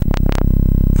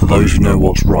those who know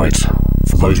what's right,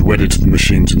 for those wedded to the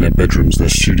machines in their bedrooms, their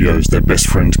studios, their best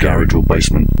friend's garage or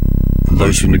basement, for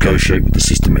those who negotiate with the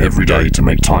system every day to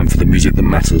make time for the music that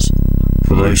matters,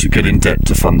 for those who get in debt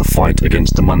to fund the fight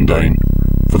against the mundane,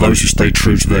 for those who stay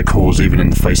true to their cause even in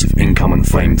the face of income and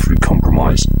fame through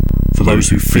compromise, for those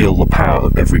who feel the power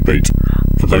of every beat,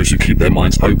 for those who keep their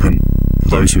minds open, for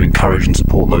those who encourage and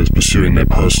support those pursuing their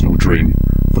personal dream,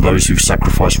 for those who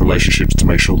sacrifice relationships to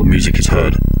make sure the music is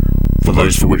heard, for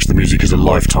those for which the music is a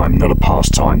lifetime, not a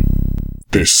pastime.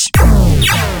 This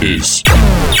is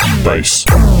Bass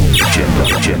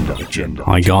Agenda.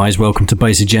 Hi guys, welcome to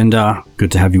Bass Agenda.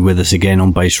 Good to have you with us again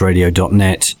on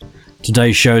bassradio.net.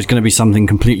 Today's show is going to be something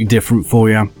completely different for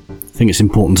you. I think it's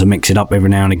important to mix it up every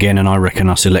now and again, and I reckon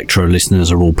us electro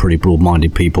listeners are all pretty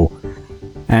broad-minded people.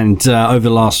 And over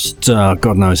the last,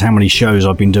 God knows how many shows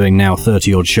I've been doing now,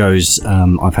 30 odd shows,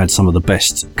 I've had some of the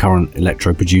best current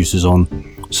electro producers on,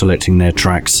 selecting their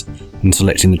tracks and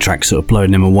selecting the tracks that are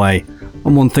blowing them away.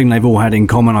 And one thing they've all had in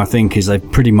common, I think, is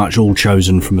they've pretty much all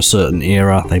chosen from a certain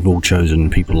era. They've all chosen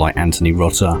people like Anthony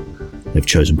Rother, they've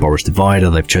chosen Boris Divider,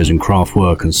 they've chosen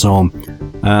Kraftwerk and so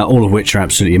on, all of which are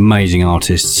absolutely amazing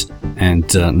artists,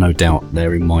 and no doubt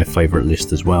they're in my favourite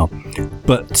list as well.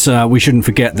 But we shouldn't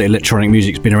forget that electronic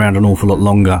music's been around an awful lot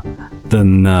longer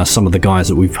than some of the guys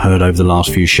that we've heard over the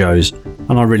last few shows,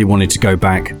 and I really wanted to go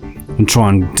back and try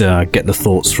and get the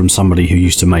thoughts from somebody who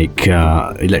used to make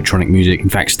electronic music, in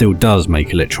fact still does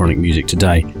make electronic music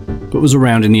today, but was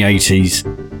around in the 80s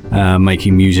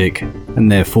making music,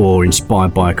 and therefore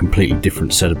inspired by a completely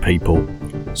different set of people.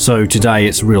 So today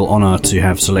it's a real honour to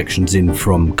have selections in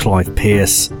from Clive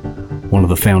Pierce, one of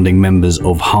the founding members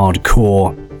of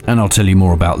Hardcore, and I'll tell you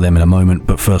more about them in a moment,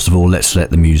 but first of all let's let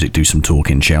the music do some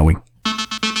talking, shall we?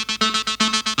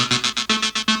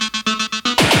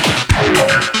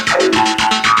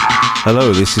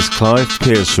 Hello, this is Clive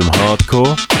Pierce from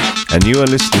Hardcore, and you are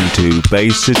listening to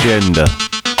Bass Agenda.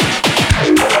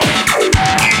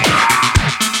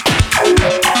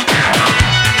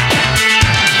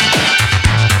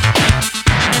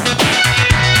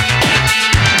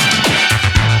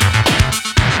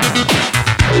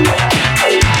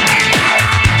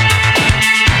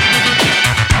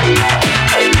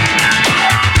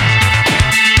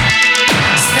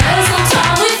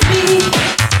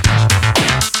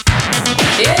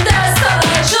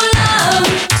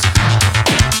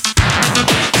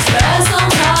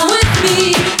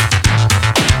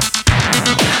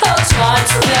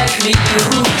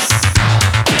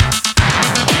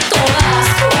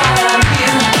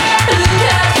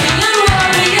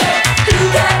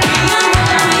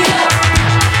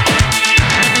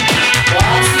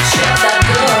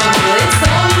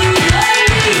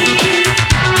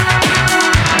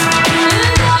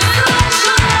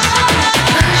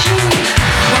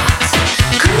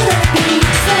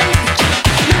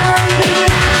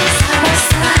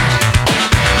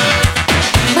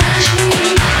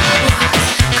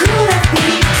 Could have been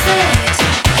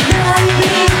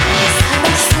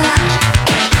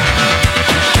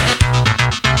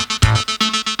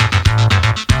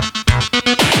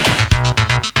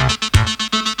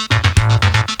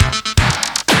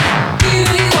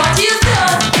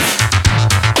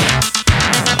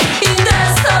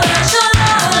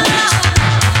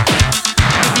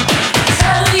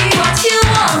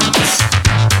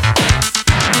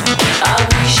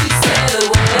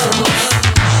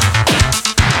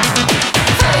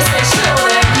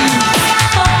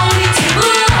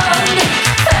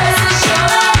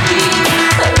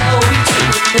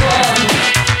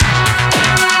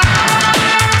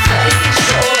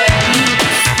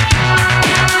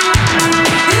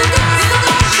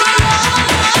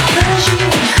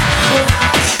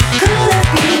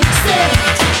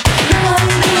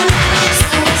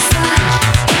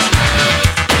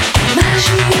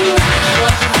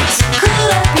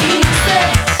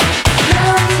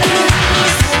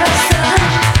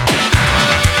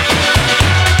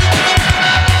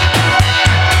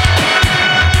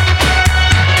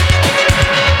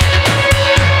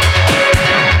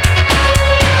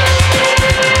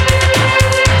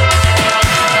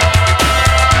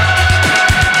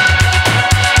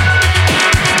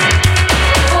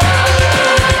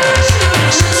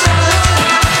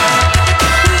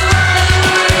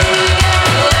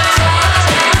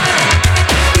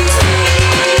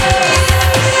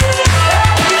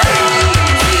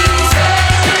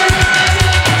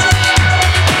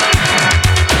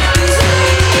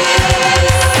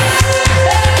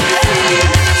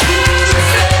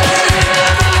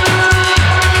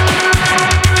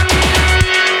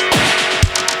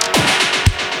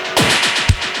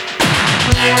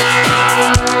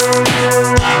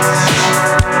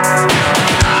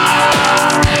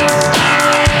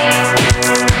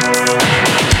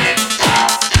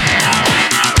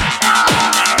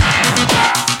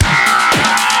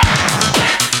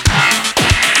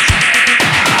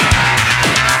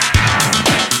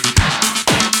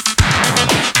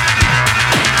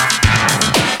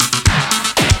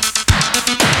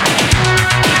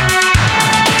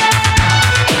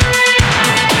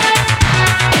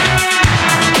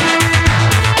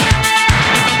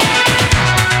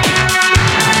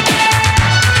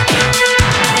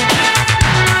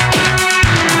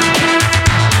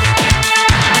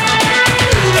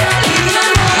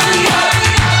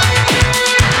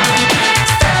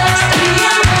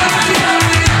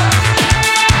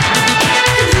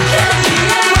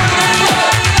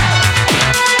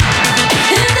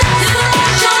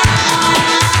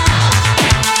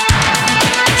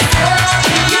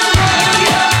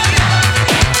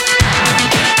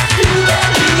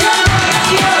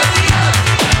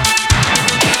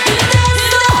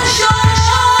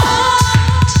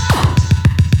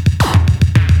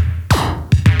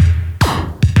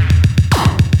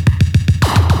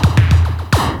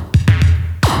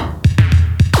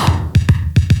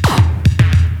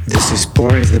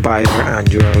Boris the Buyer,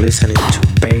 and you are listening to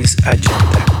Bass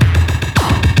Agenda.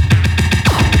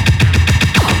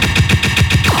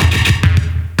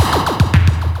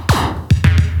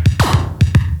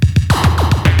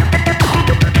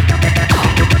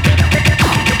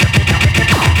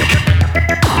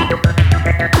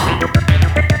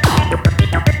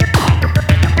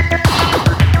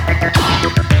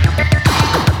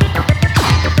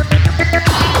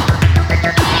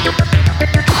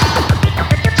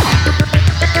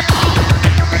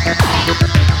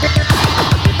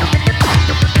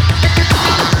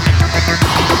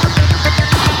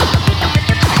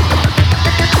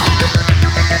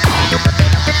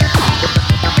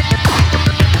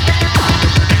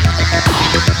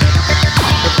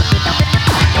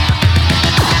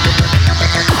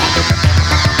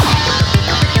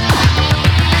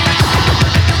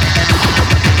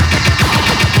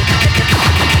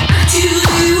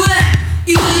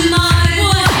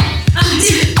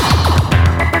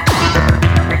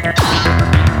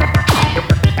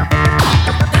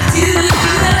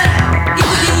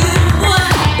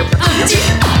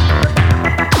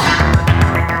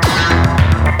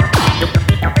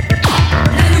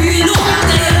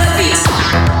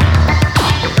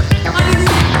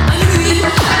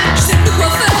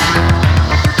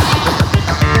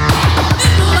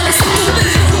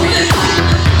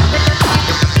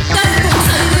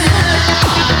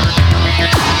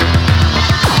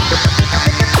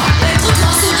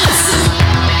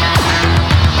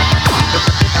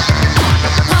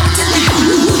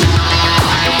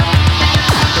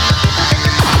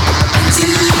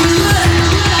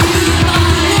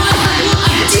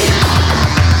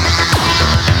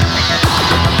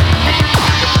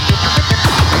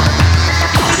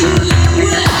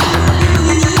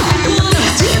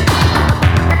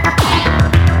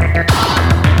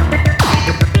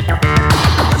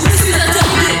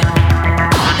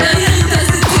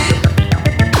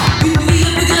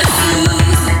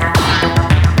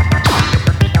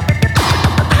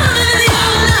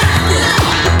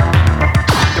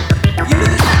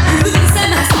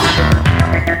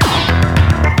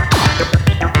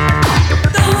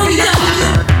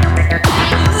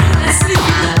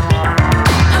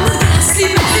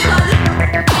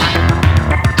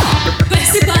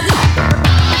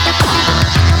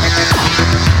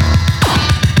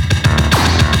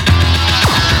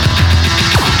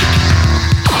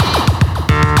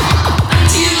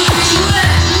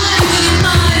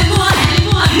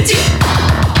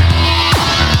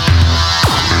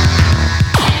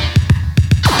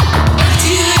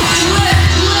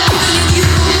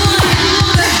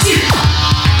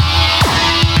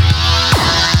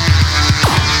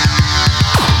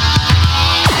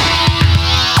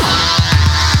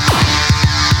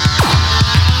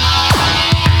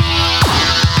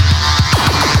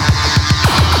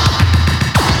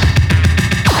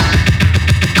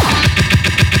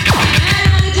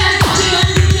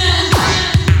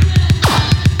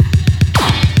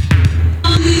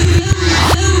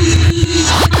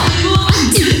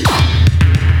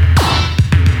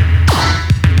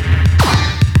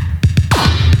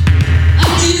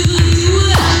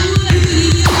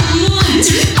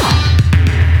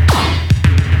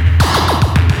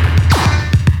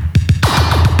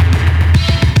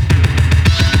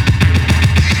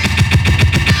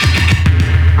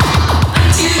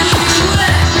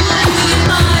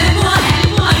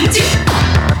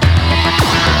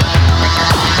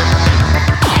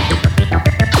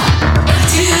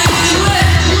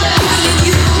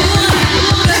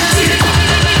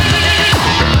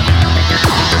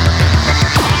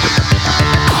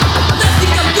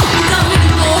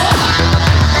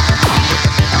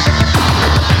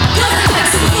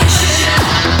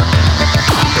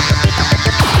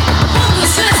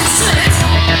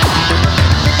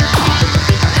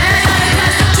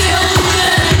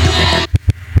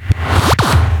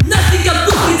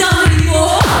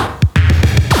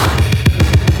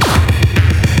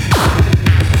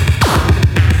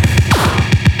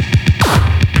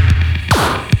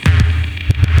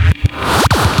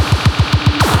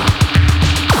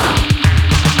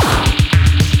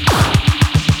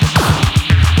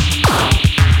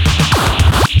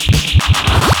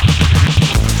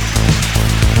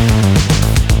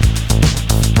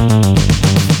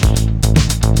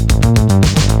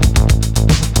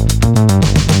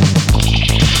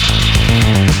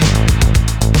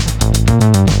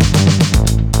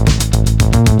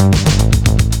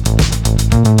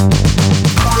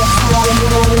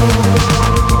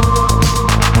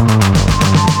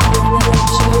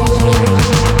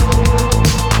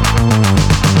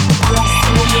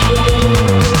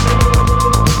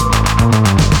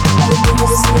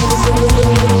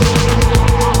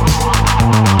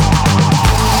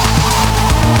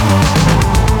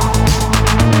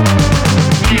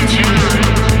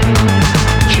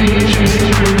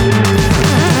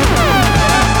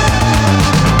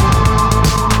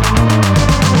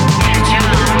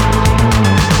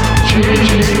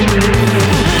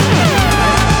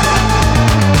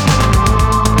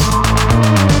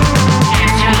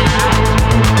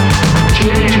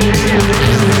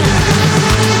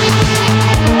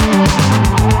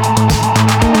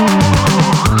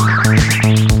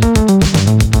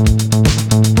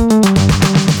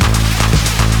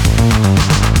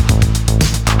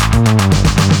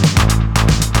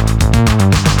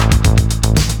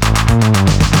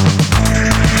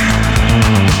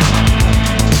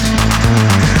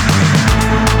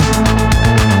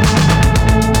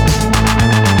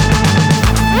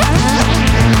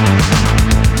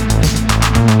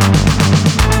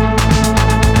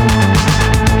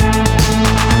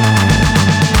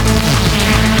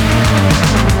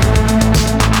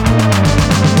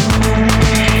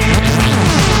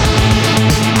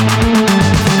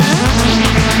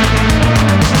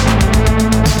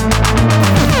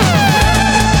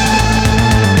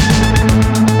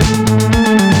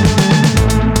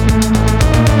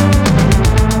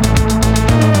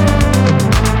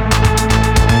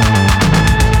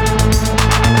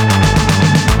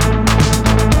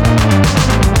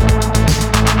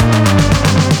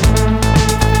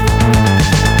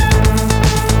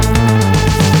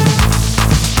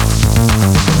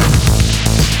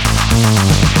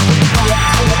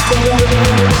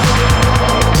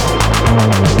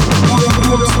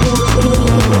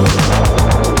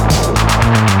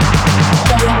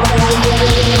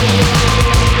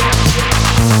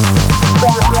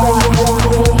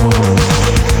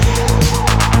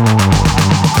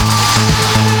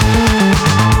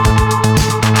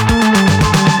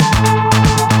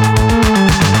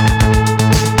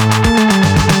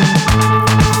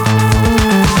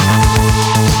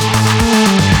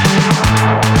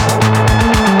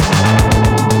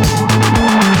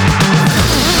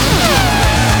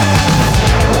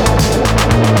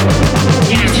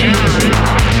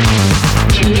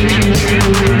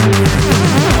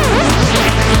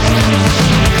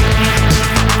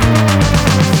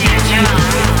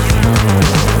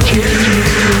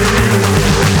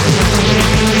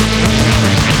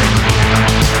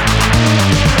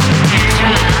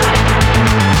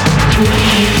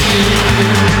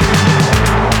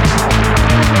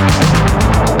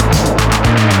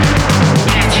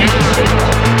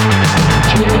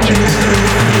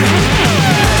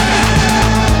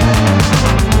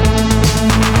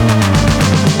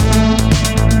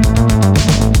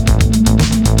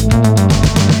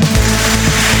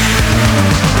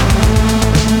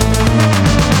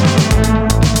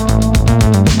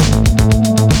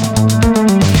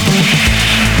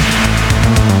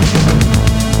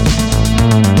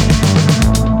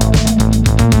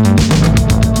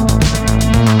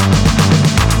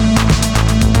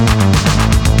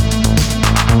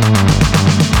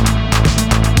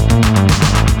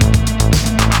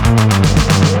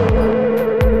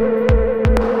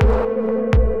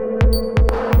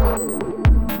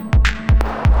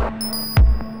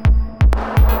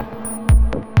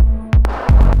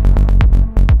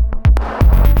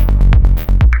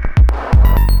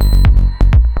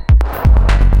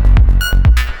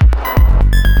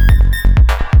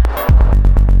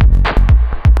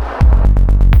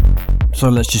 So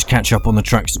let's just catch up on the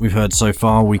tracks that we've heard so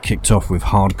far. We kicked off with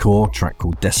Hardcore, a track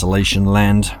called Desolation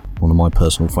Land, one of my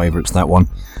personal favourites, that one.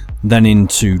 Then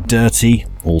into Dirty,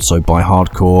 also by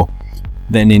Hardcore.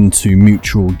 Then into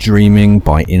Mutual Dreaming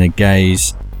by Inner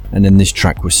Gaze. And then this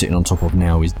track we're sitting on top of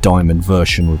now is Diamond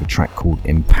Version with a track called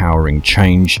Empowering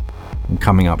Change. And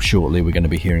coming up shortly we're going to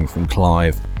be hearing from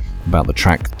Clive about the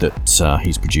track that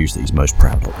he's produced that he's most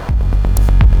proud of.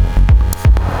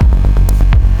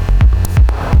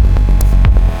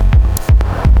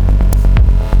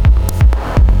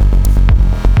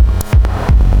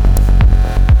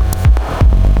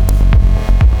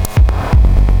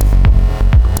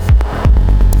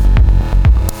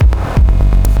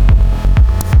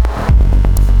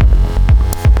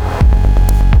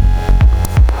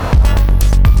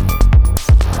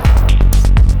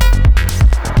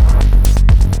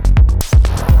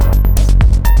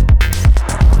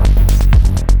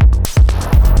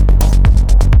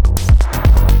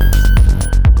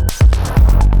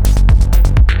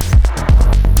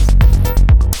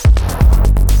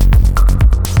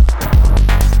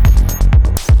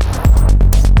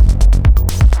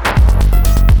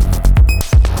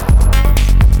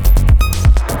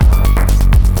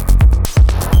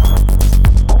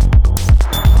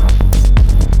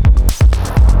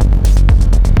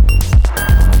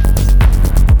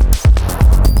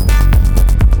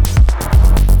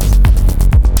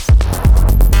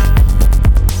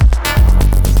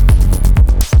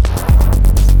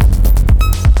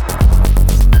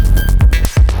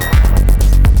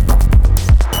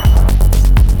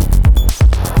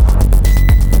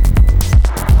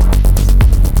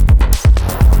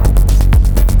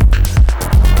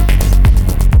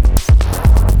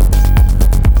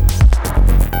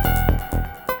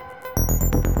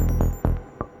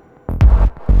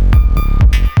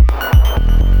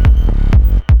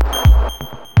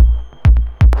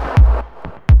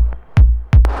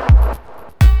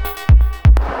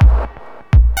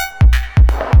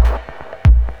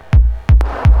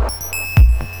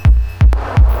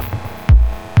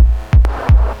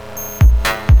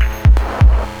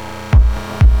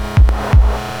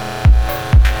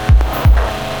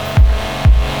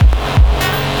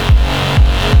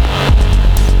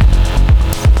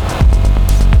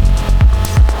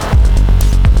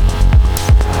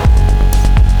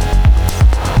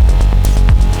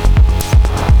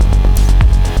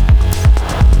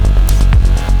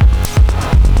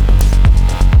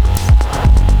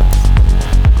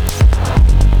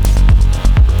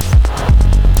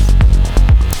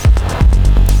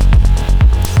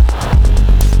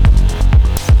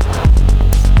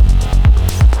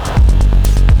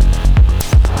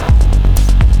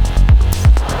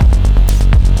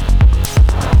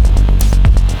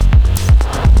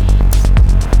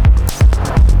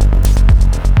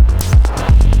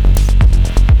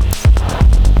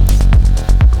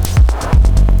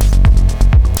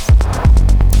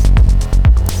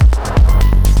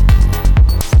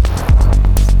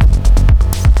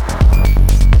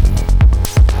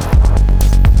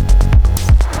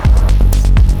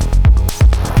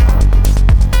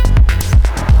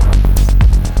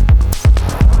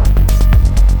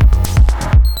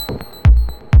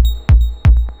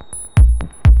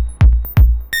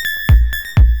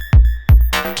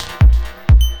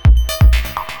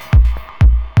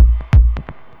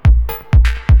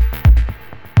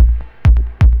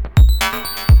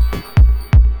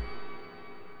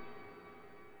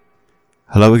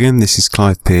 Hello again, this is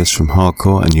Clive Pierce from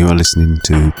Hardcore and you are listening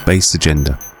to Bass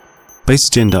Agenda. Bass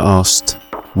Agenda asked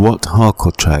what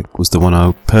hardcore track was the one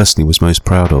I personally was most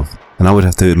proud of, and I would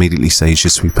have to immediately say Je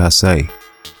suis passé.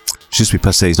 Je suis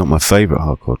passé is not my favourite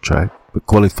hardcore track, but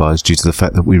qualifies due to the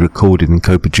fact that we recorded and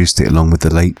co-produced it along with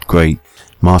the late great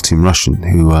Martin Russian,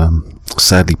 who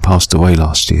sadly passed away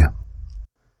last year.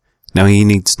 Now he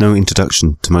needs no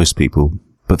introduction to most people,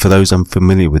 but for those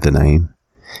unfamiliar with the name,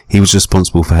 he was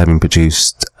responsible for having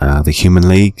produced the Human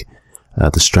League,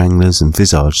 the Stranglers and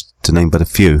Visage, to name but a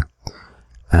few.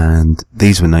 And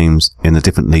these were names in a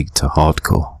different league to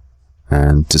Hardcore.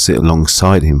 And to sit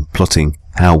alongside him, plotting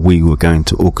how we were going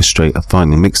to orchestrate a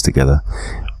final mix together,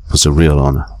 was a real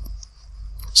honour.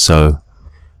 So,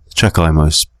 the track I'm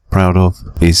most proud of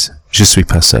is Je suis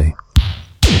passé.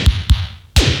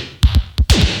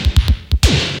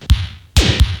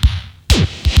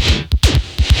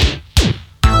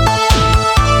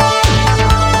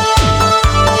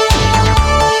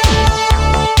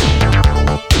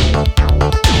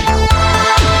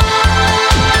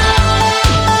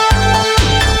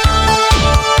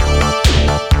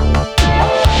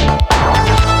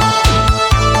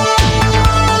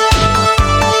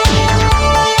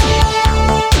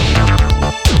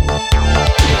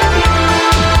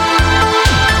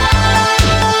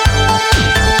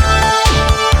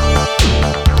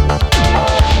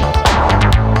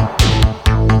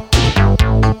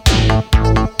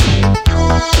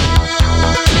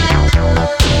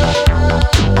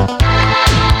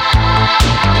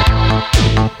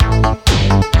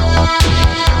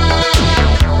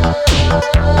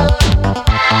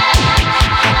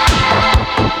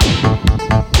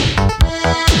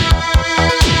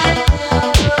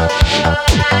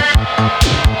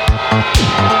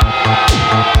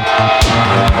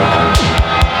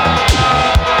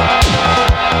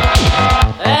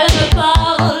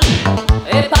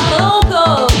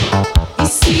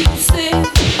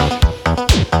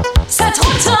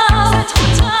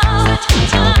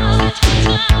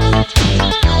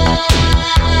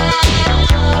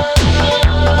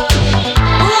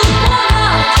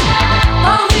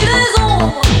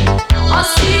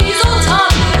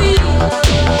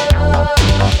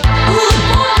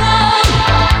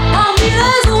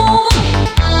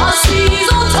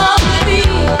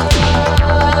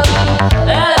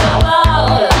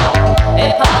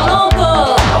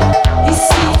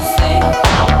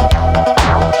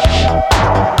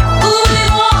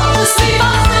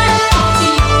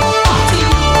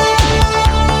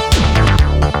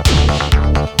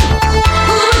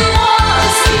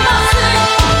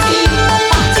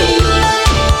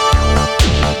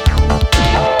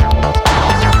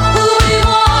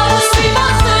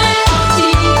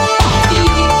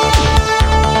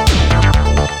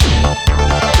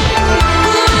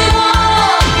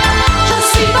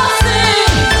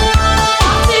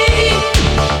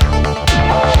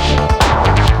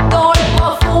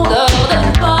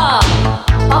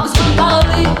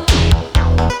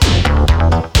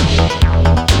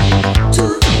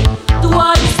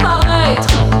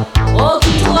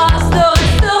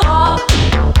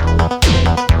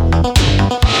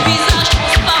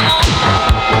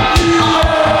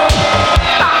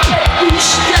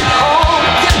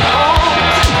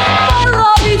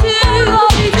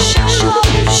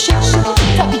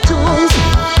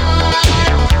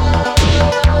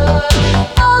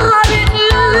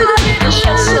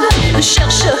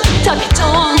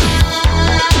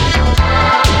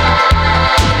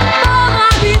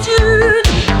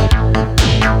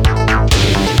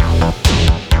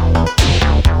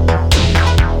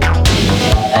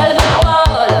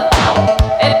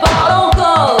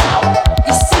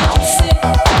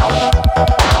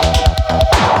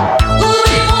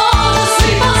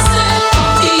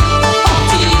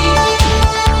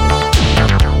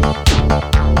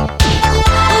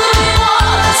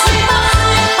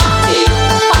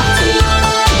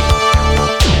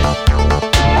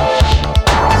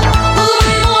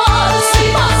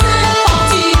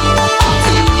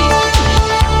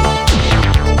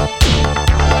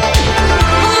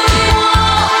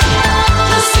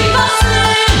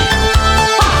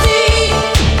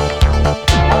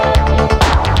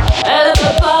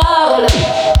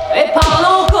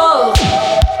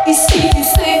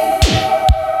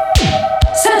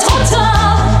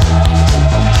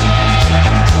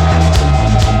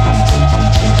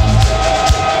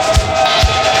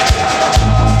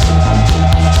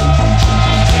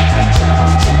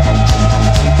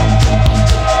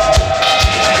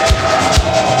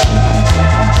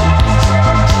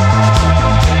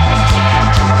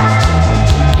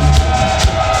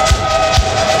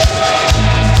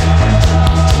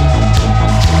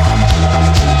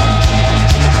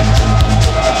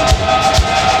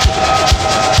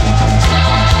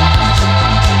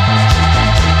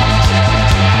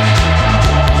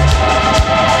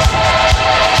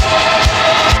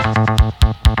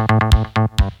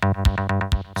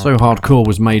 So Hardcore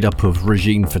was made up of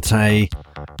Regine Fatay,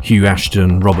 Hugh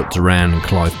Ashton, Robert Duran and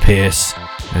Clive Pierce,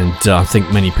 and I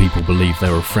think many people believe they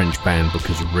were a French band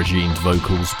because of Regine's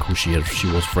vocals. Of course she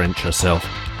was French herself,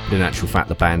 but in actual fact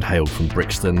the band hailed from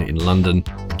Brixton in London,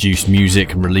 produced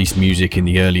music and released music in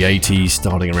the early 80s,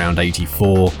 starting around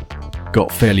 84,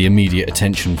 got fairly immediate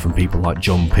attention from people like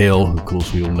John Peel, who of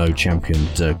course we all know championed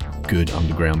good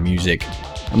underground music,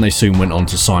 and they soon went on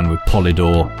to sign with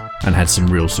Polydor and had some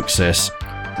real success,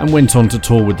 and went on to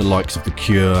tour with the likes of The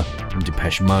Cure and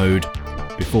Depeche Mode,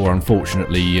 before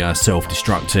unfortunately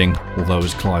self-destructing, although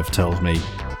as Clive tells me,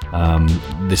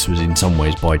 this was in some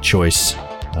ways by choice.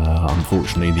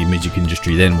 Unfortunately the music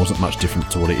industry then wasn't much different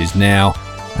to what it is now,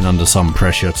 and under some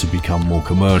pressure to become more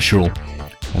commercial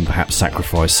and perhaps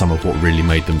sacrifice some of what really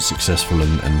made them successful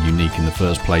and unique in the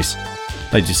first place,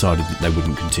 they decided that they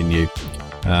wouldn't continue,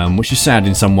 which is sad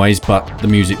in some ways, but the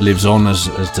music lives on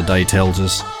as today tells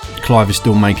us. Clive is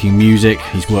still making music.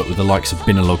 He's worked with the likes of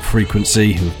Binalog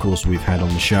Frequency, who of course we've had on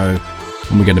the show,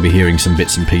 and we're going to be hearing some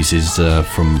bits and pieces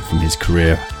from his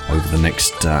career over the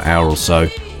next hour or so.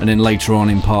 And then later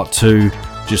on in part 2,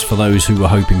 just for those who were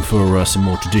hoping for some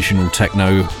more traditional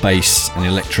techno, bass and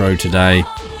electro today,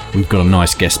 we've got a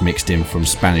nice guest mixed in from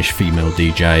Spanish female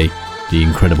DJ, the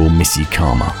incredible Missy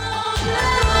Karma.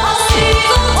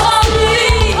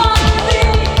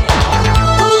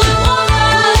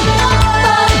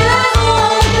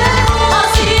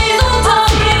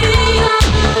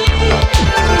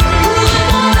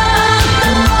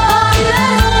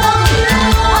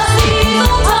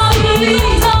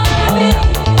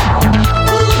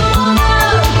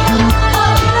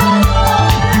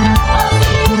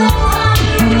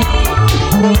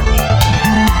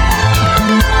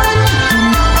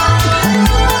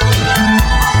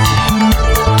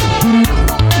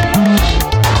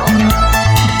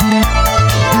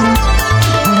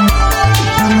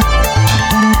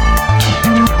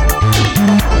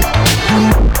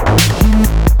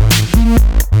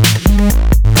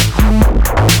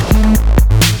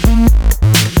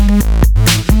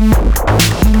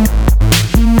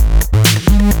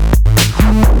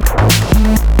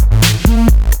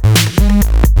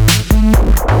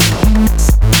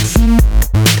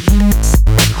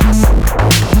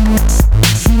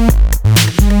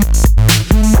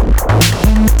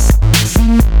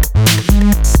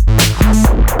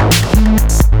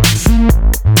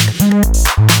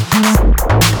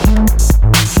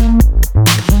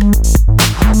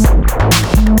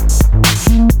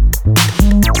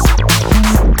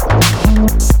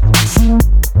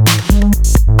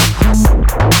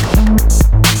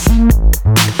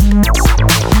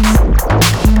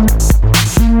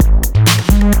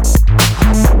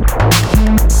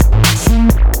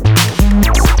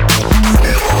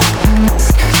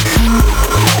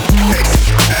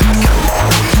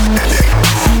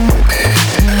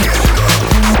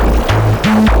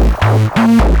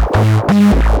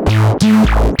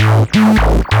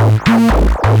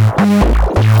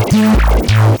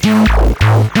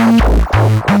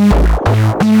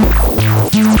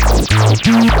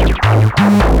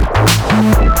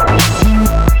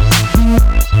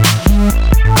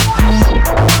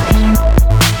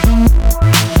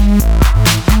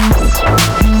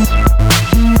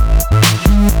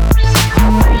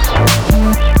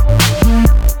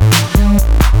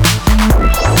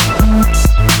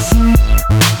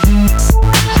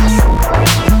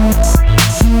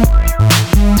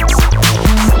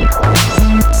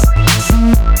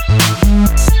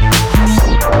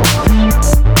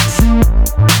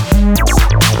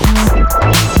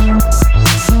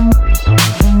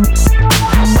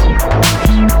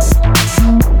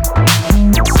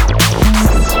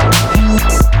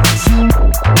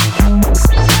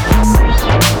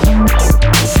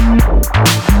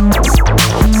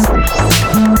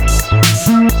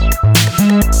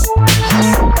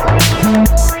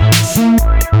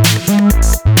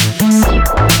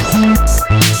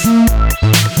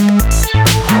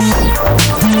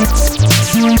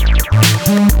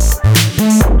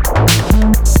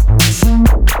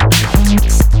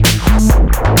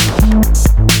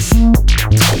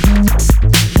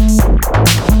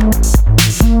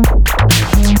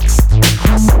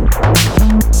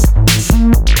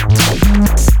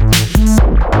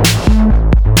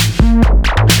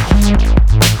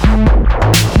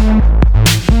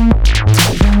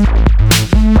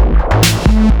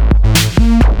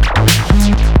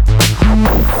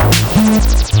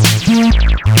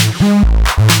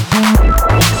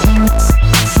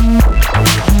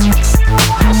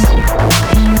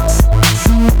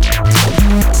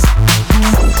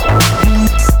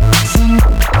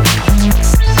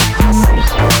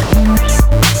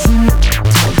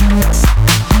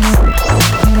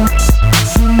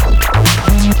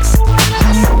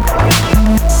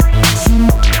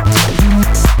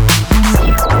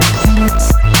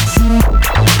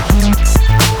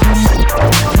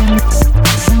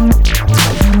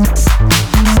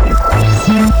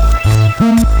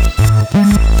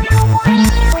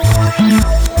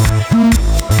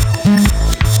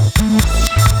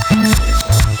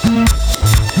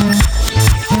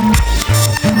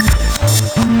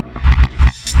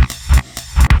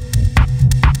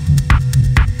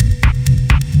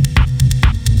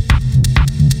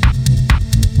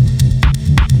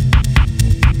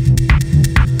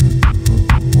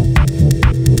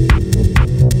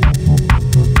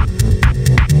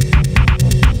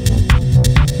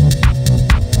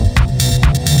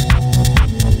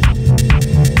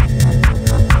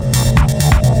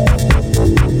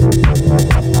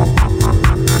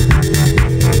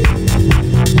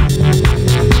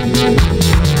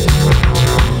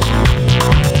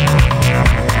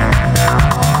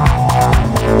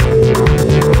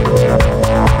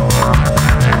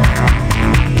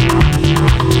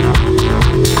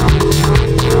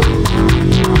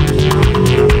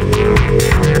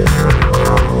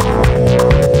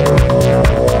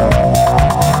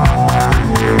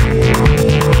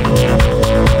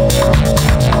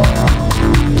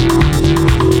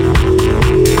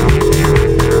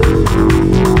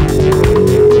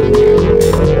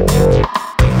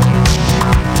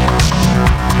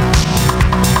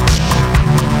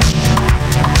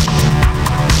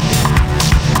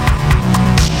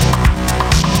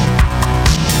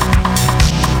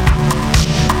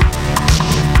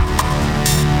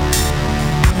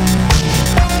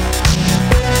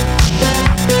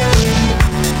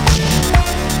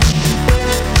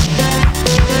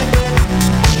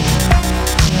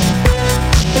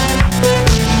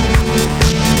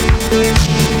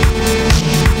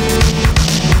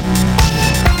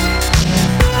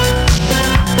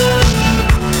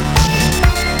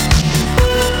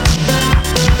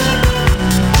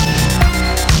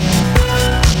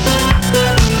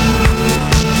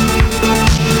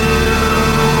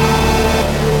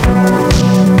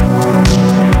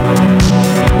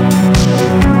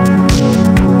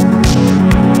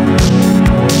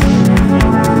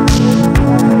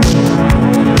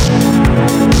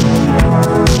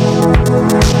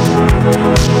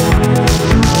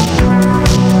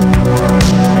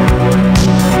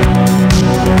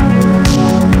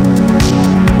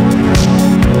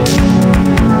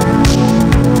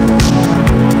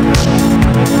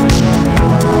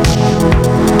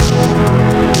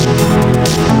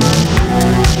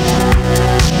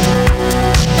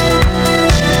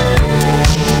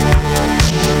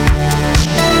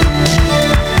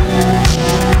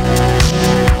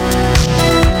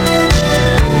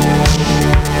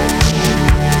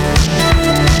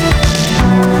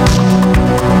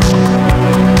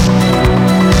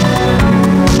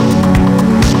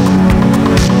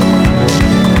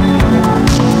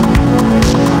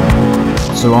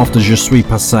 So after Je Suis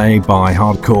Passé by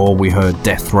Hardcore, we heard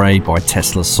Death Ray by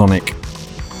Tesla Sonic.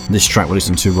 This track we're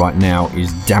listening to right now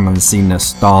is Damascena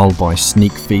Stahl by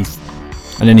Sneak Thief.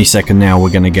 And any second now we're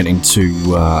going to get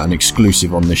into an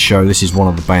exclusive on this show. This is one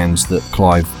of the bands that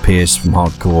Clive Pierce from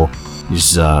Hardcore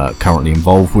is currently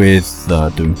involved with,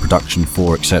 doing production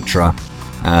for, etc.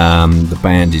 The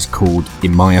band is called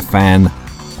Imayafan,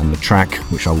 and the track,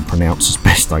 which I will pronounce as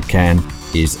best I can,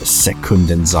 is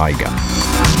Sekundenzeiger.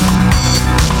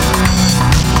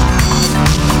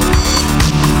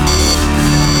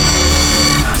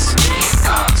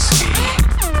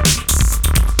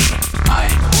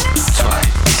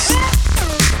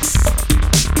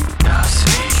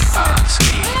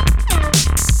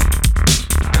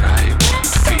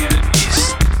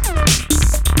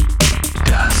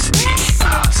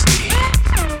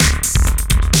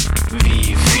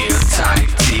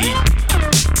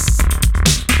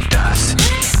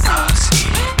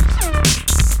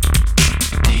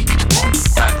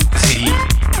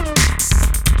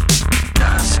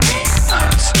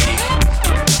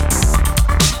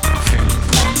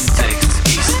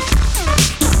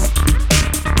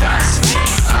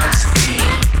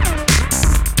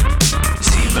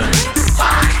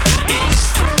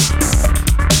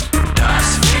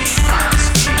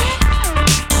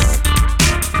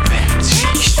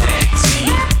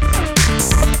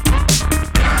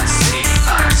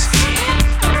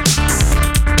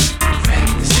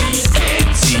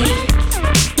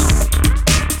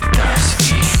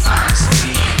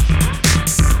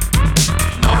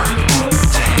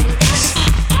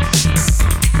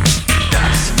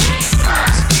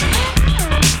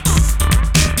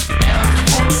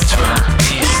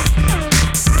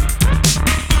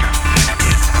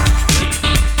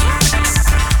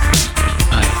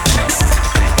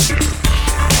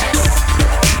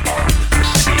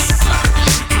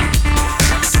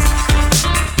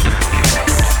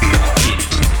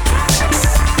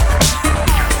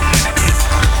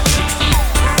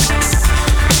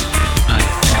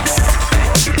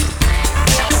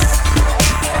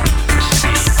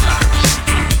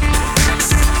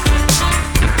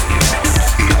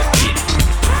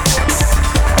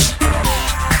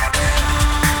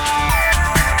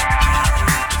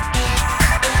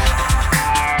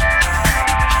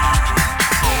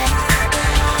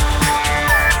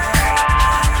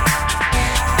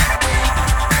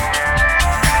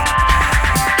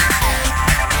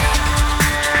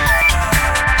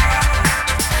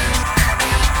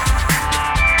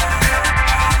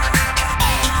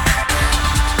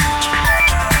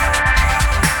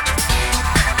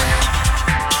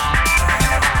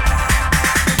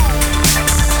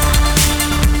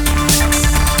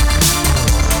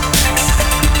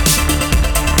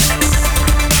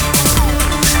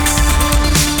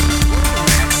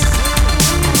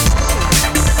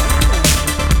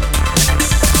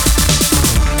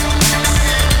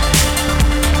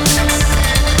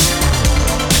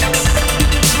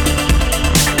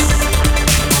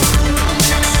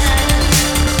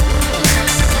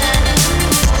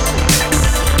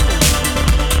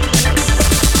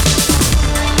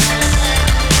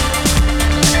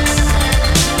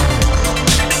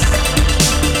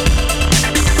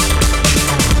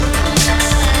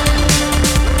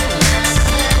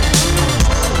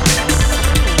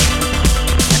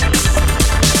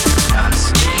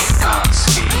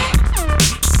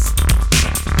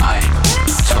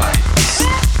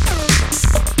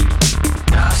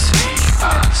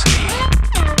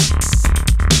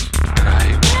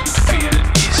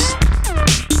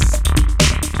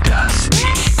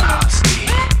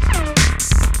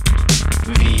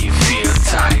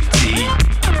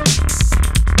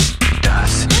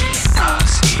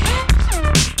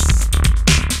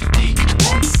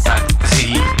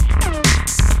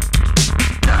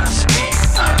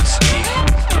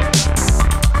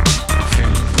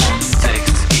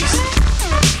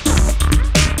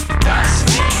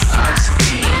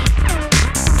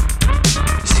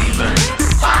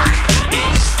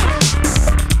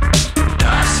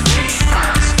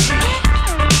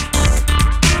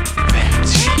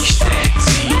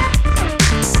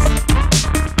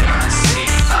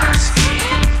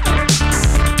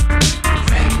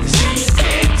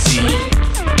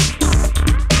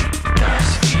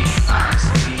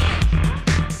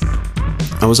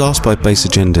 I was asked by Bass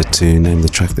Agenda to name the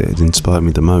track that had inspired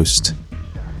me the most,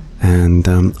 and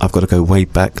I've got to go way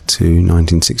back to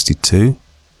 1962.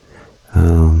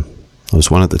 I was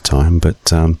one at the time,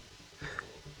 but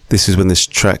this is when this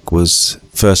track was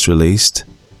first released.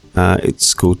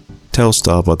 It's called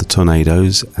Telstar by the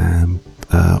Tornadoes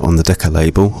on the Decca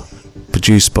label,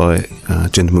 produced by a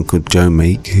gentleman called Joe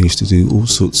Meek, who used to do all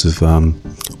sorts of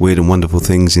weird and wonderful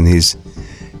things in his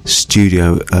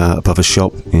studio above a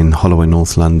shop in Holloway,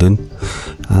 North London.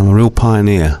 A real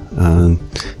pioneer.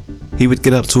 He would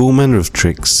get up to all manner of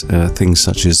tricks, things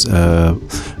such as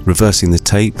reversing the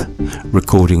tape,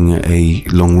 recording a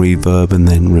long reverb and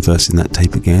then reversing that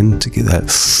tape again to get that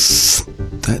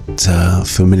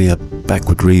familiar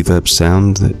backward reverb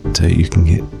sound that you can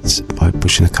get by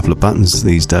pushing a couple of buttons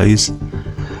these days.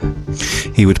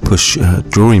 He would push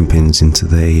drawing pins into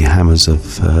the hammers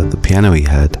of the piano he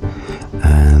had,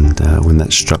 and when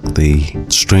that struck the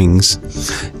strings,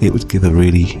 it would give a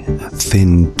really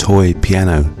thin toy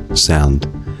piano sound,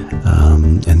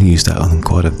 and he used that on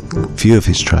quite a few of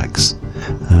his tracks.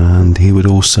 And he would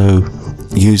also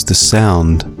use the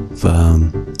sound of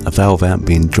a valve amp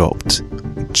being dropped,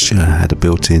 which had a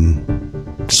built-in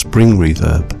spring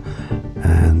reverb,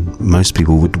 and most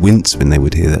people would wince when they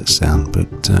would hear that sound, but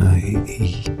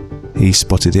he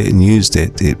spotted it and used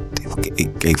it.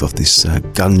 It gave off this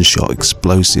gunshot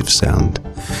explosive sound,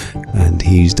 and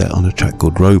he used that on a track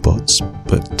called Robots.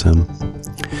 But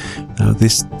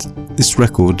this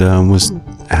record was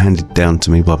handed down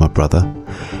to me by my brother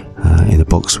in a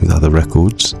box with other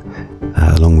records,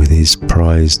 along with his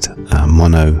prized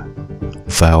mono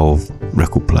valve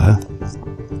record player.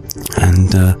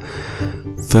 And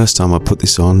first time I put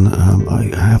this on,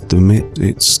 I have to admit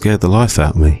it scared the life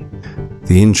out of me.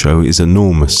 The intro is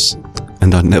enormous,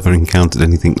 and I'd never encountered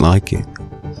anything like it.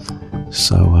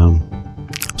 So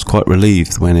I was quite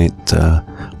relieved when it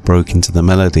broke into the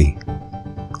melody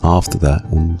after that,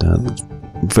 and it's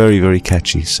very, very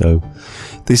catchy. So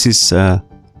this is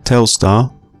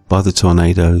Telstar by the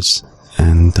Tornadoes,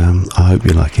 and I hope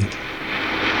you like it.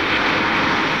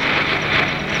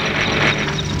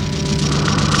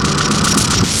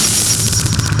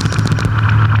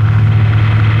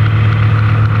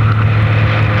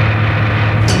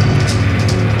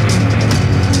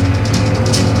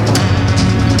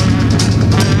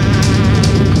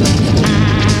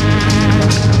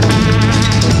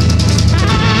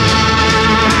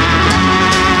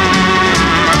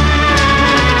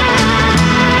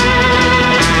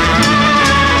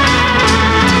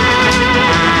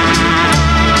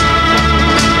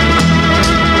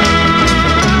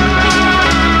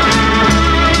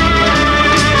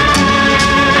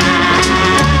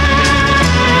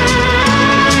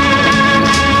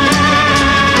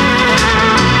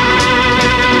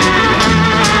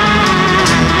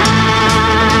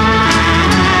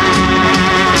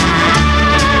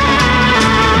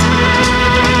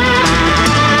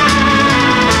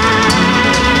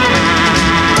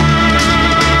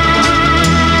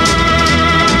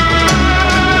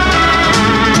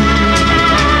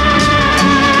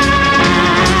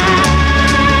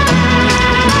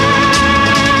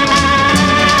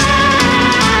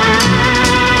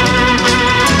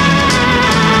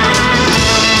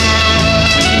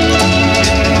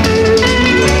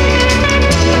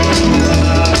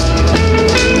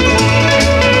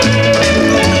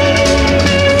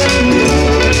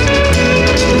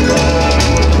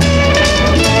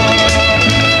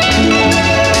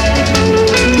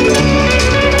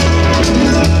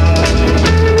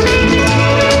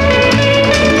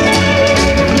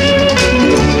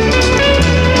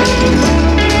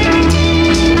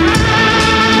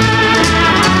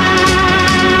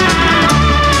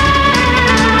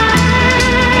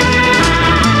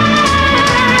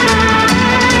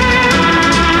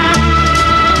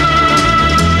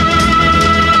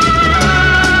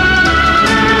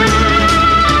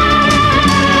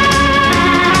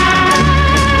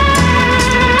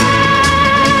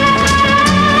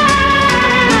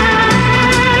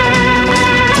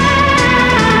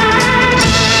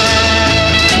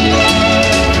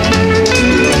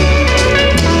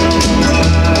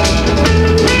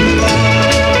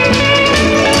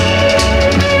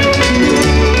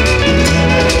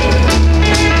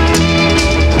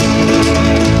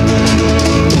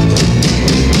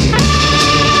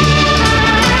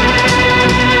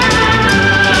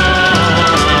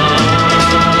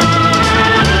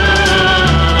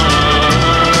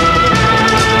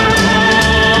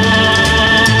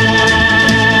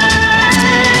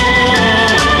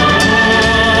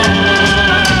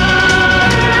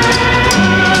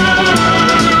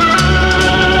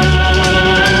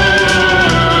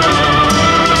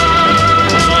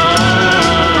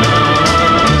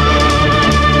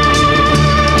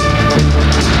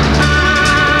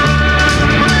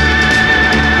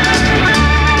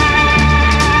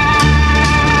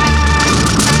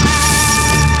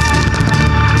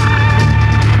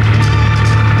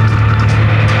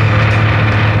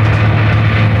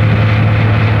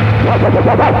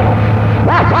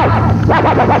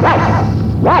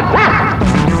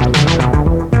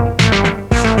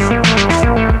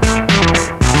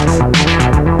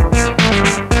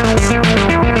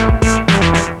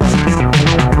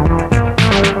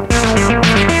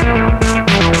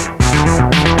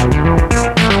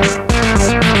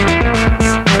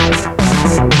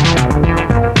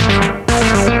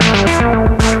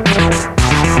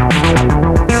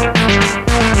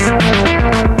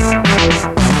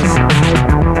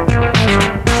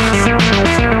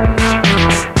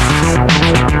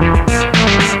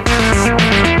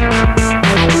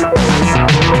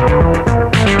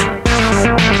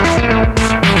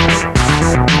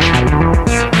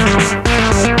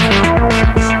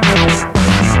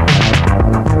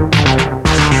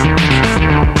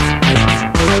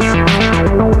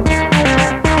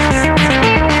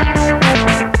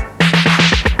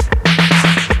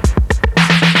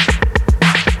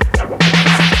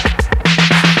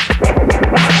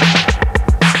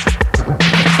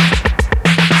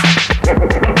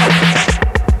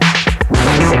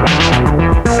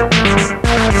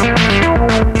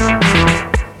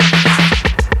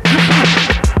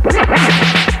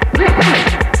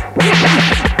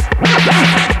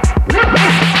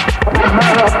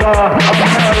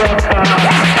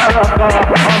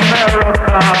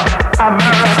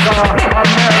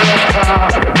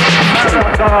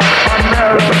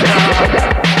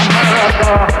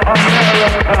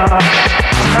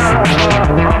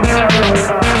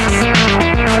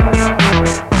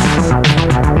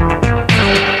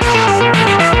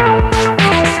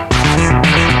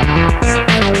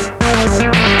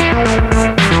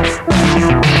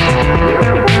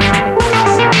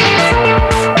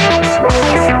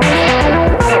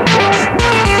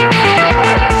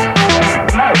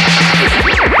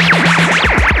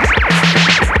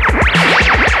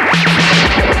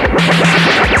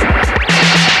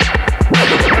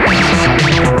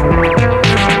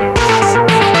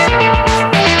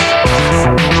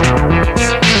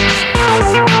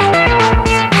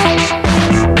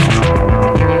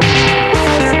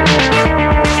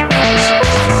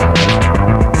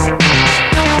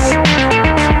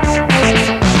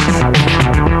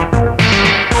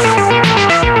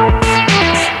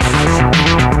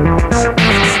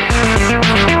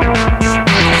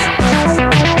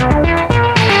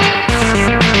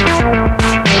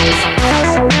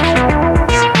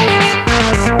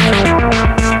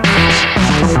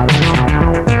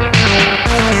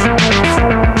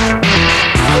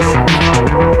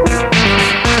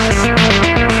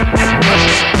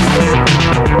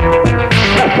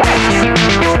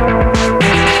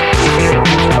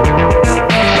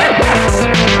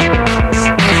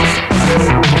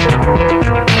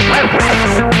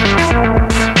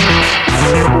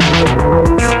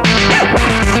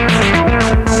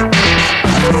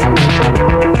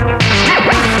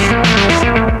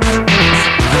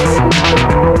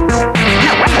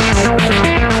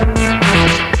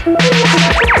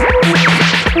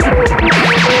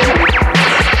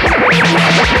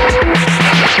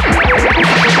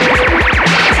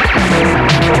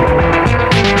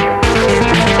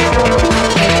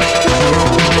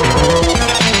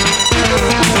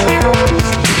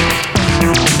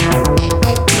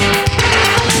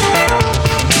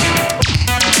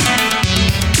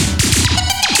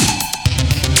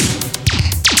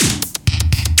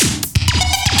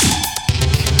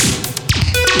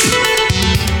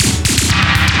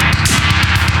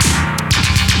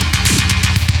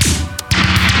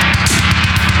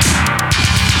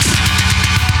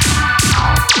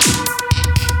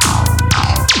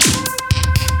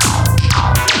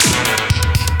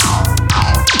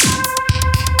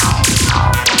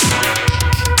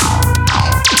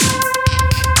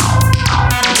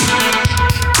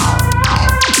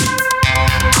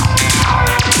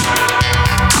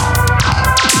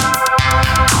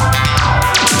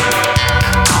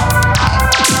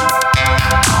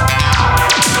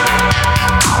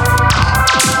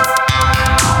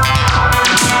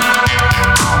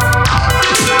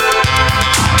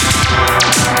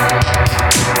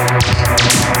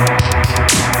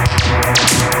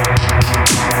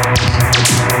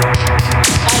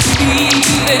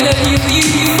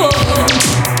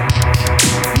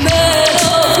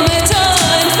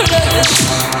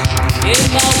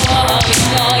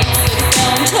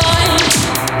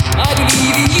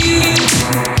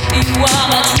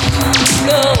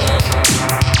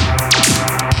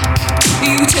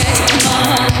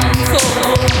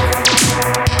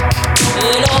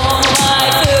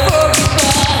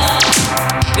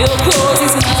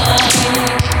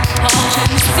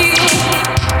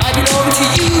 I belong to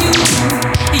you.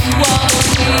 You are the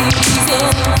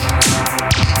reason.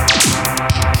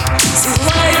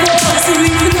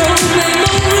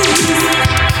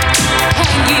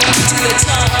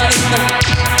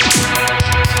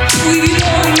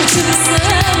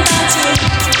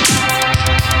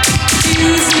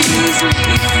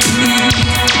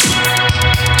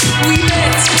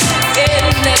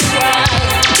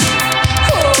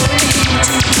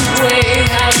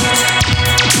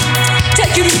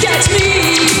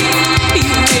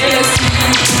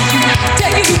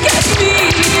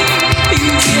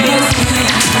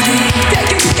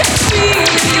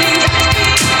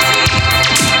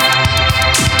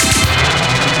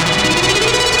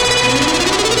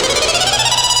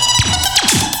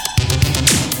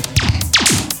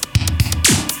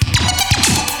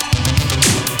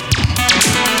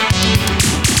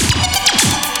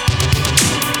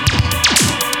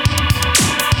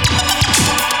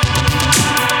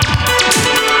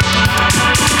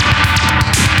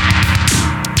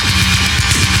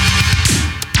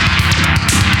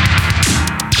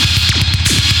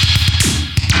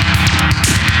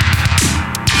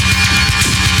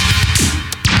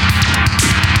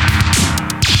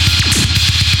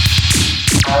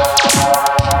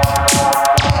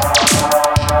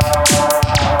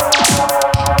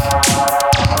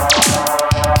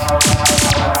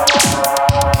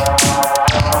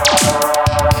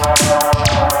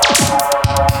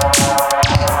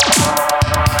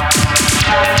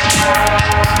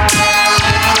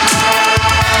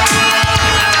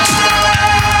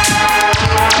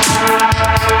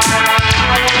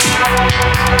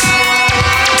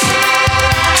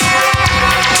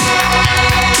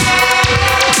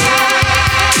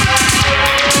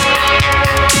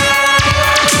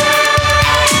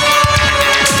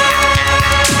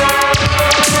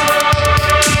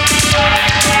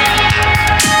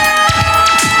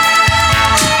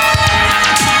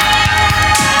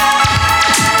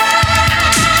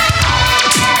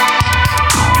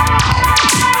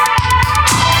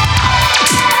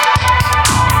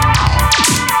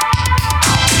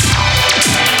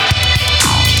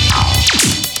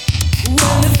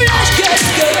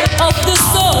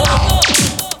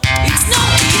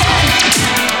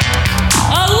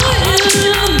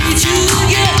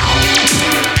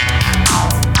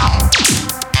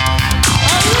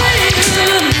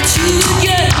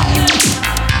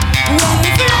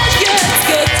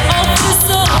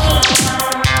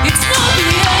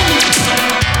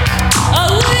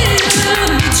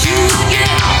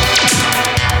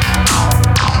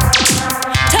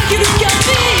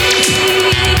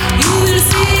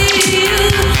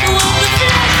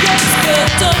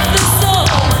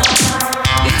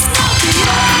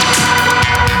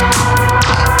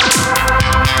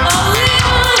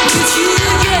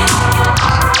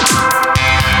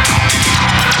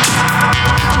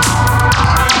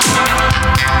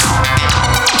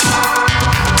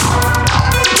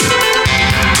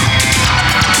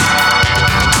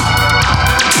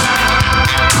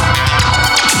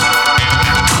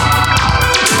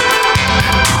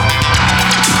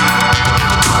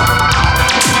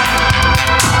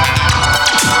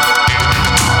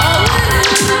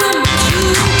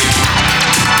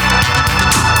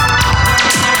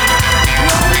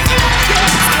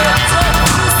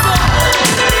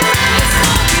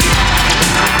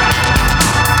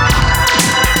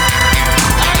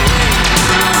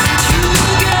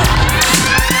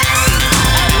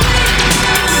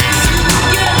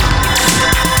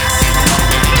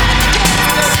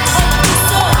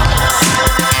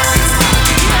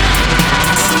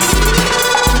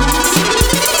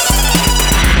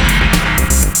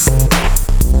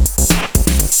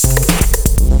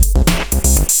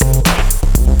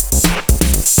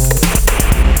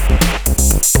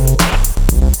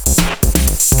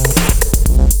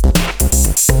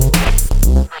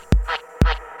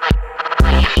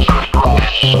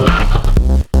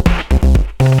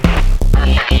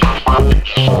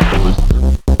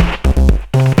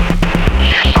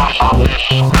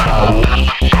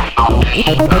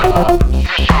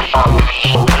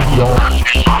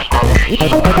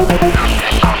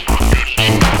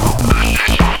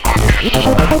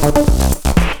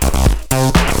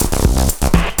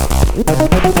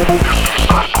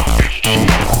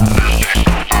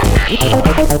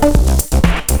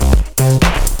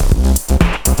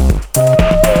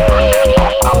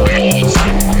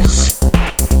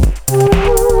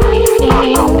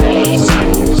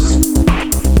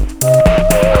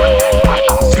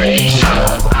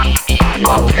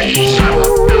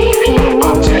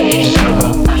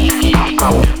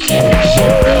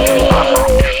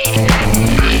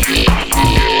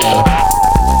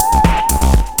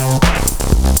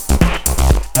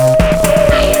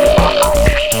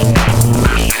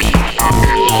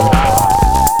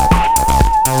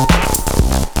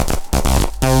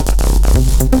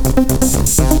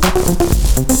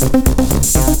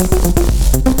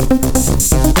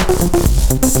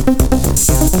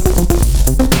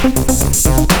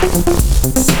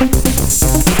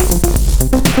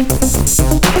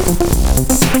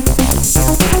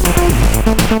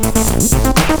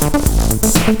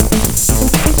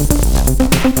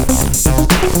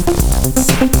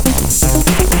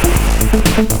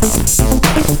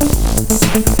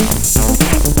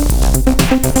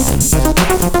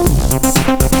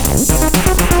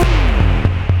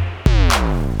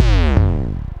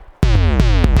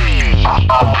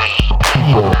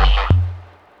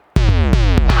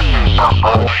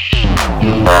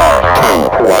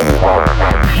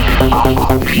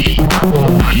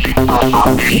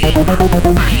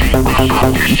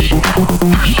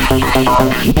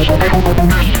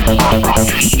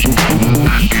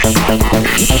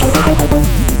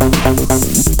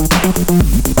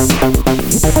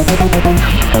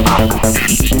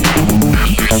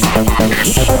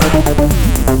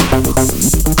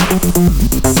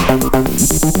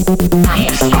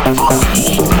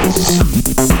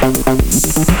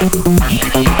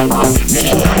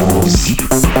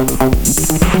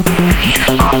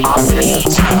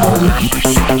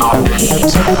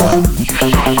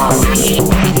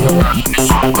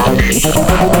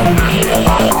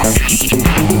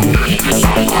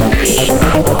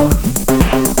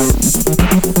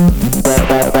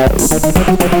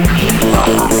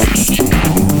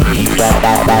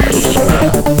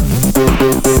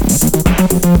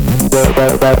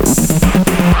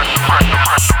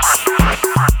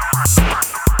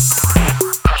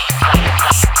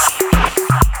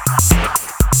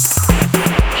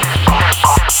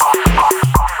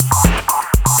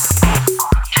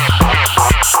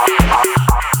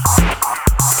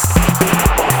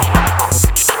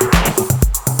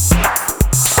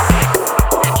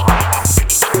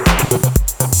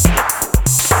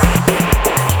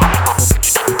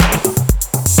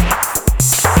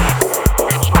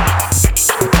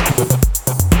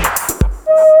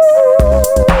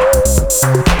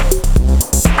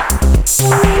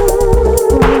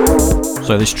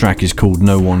 So this track is called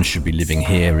No One Should Be Living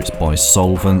Here. It's by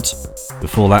Solvent.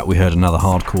 Before that we heard another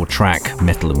hardcore track,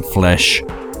 Metal and Flesh.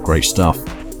 Great stuff.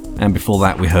 And before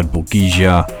that we heard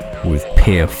Borghesia with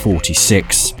Pier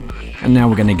 46. And now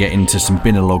we're going to get into some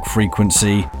Binalog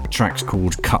Frequency. The track's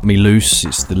called Cut Me Loose.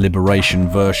 It's the Liberation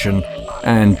version.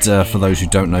 And for those who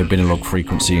don't know, Binalog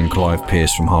Frequency and Clive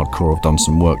Pierce from Hardcore have done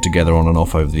some work together on and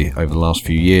off over the last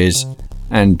few years.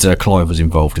 And Clive was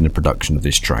involved in the production of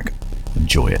this track.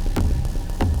 Enjoy it.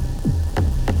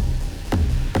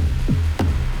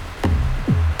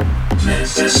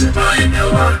 This is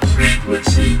Binalog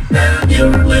Frequency, and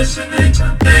you're listening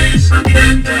to Bass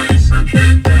Agenda.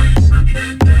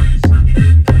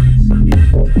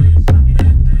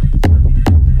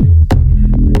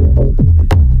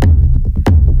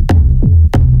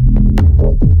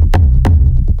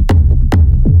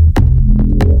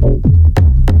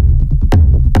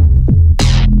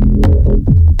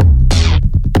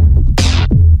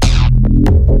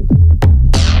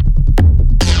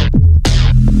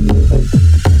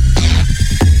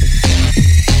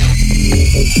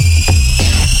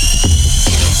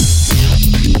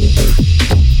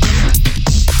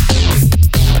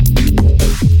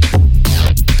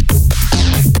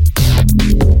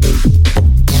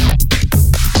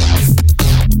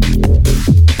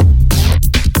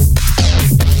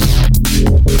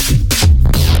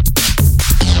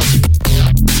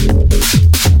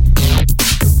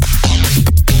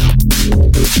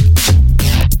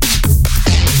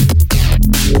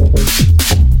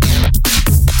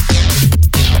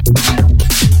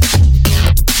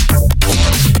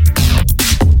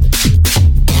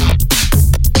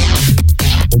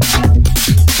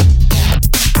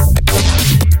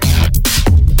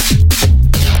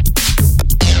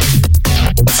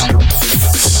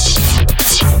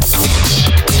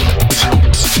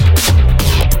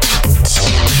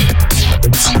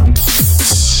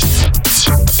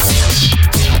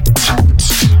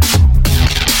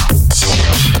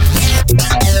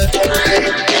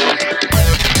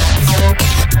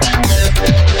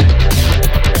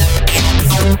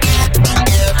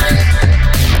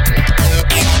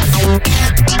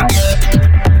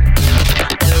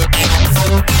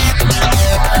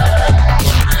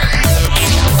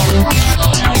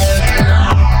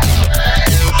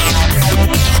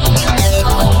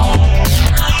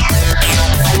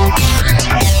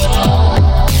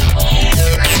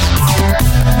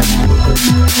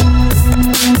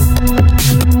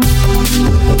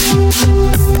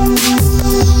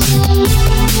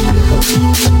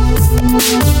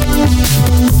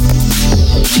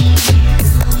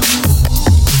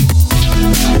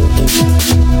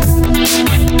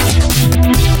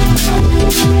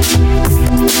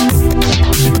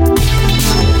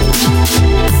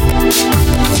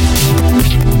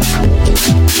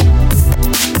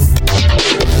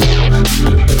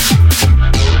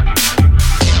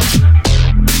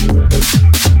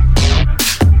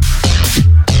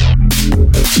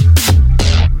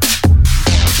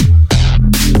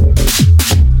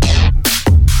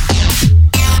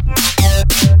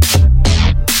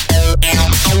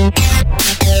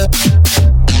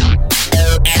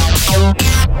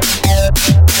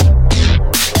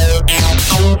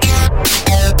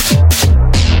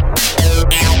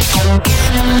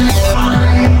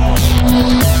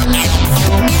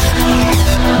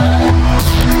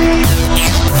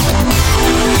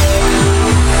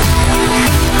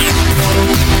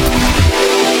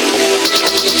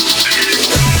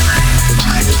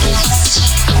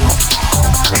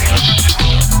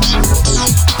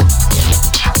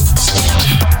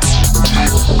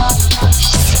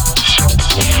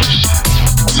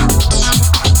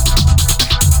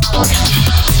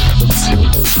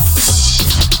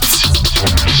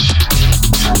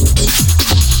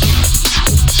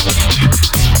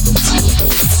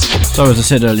 So as I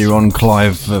said earlier on,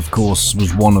 Clive, of course,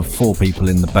 was one of 4 people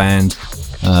in the band.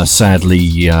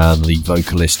 Sadly, the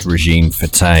vocalist Regine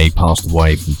Fateh passed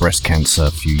away from breast cancer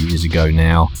a few years ago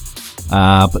now.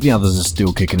 But the others are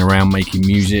still kicking around making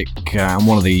music. And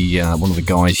one of the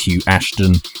guys, Hugh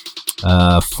Ashton,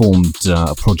 formed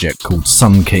a project called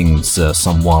Sun Kings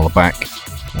some while back.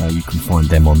 You can find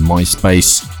them on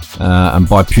MySpace. And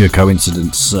by pure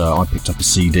coincidence, I picked up a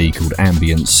CD called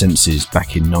Ambient Senses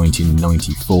back in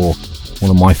 1994. One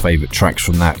of my favourite tracks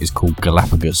from that is called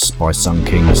Galapagos by Sun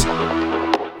Kings,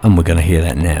 and we're going to hear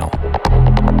that now.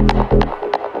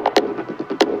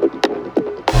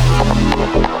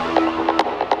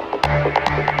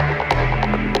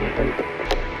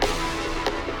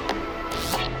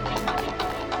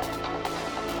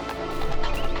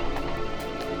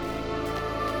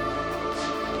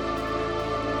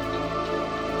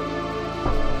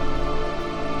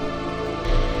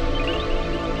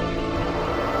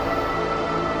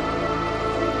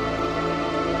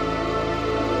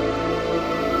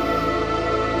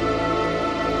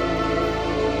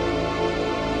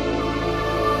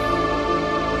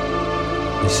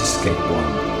 This is Scape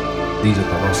 1. These are the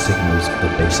lost signals of the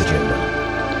Bass Agenda.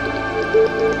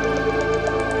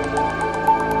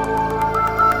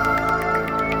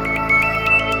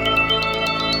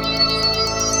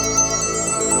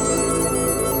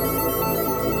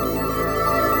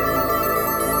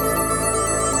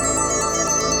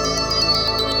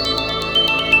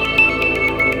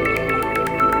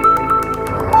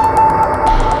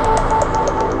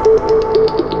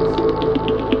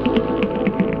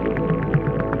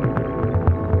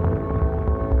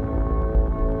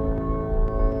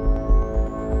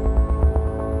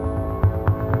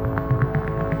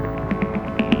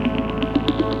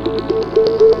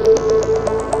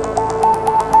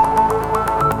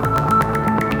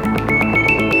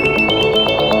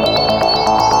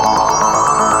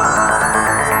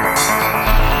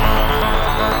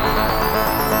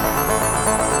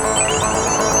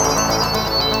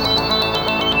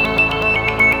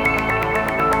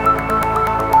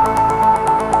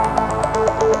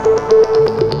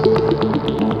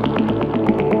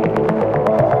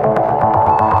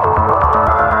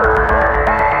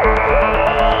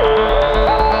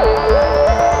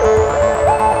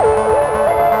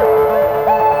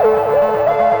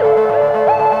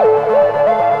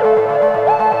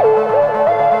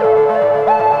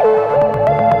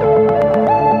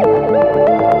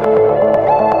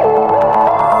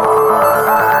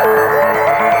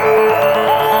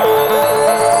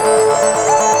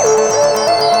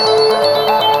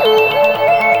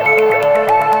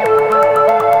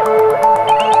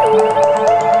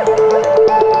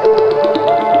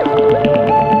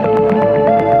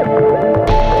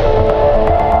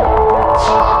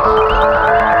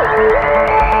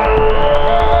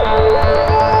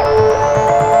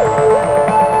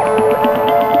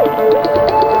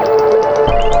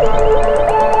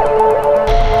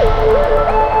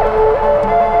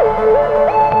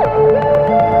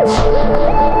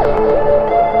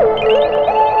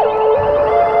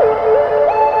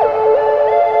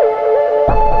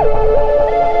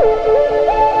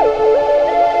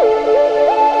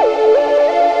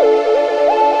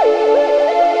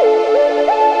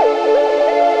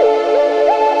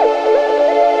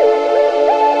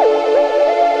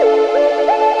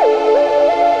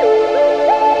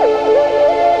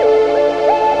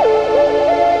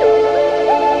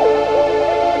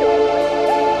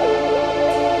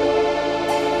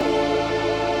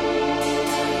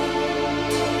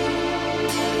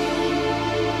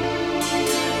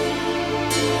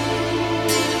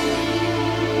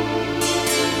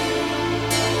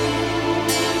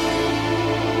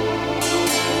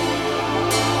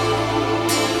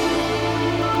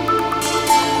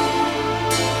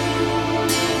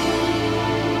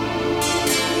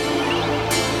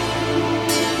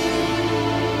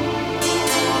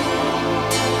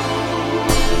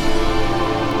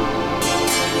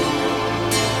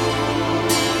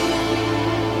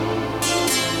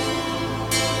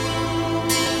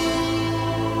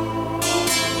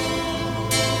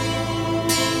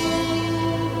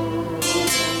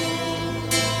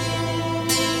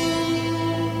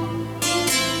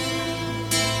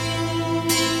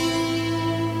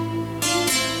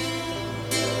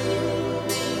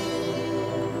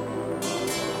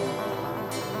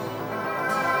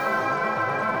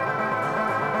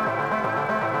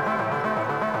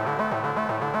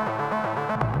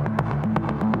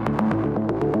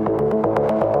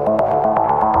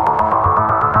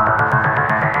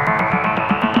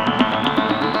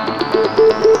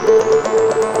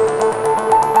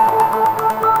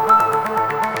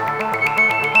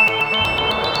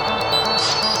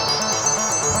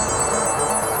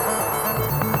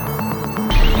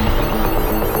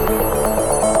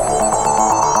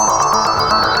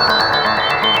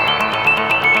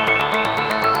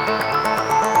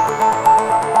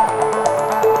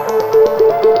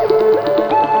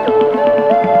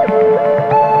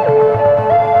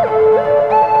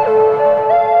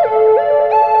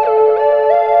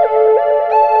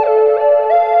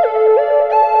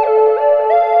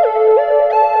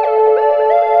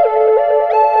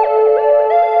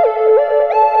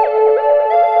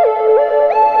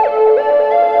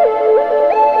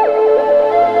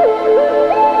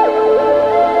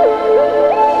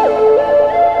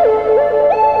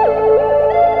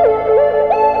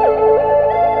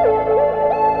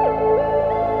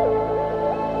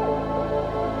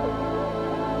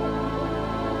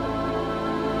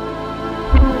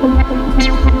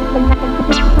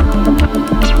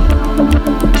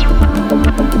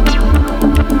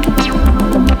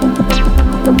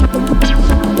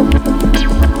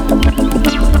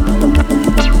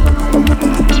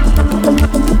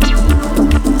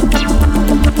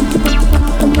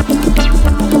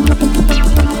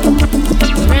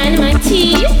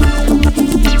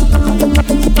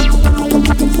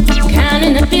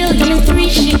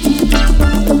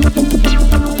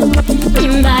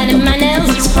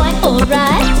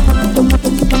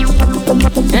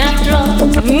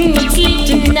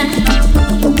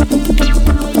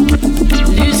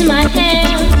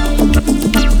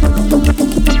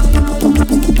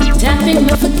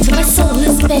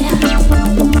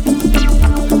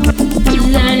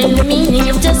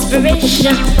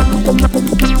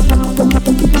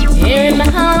 Hearing my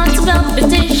heart's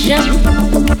palpitation.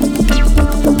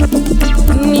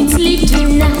 Need sleep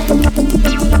tonight.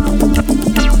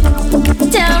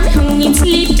 Tell me who needs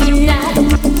sleep tonight.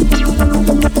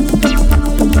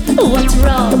 What's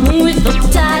wrong with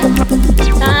uptight?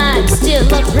 I'm still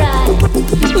upright.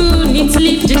 Who needs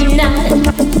sleep tonight?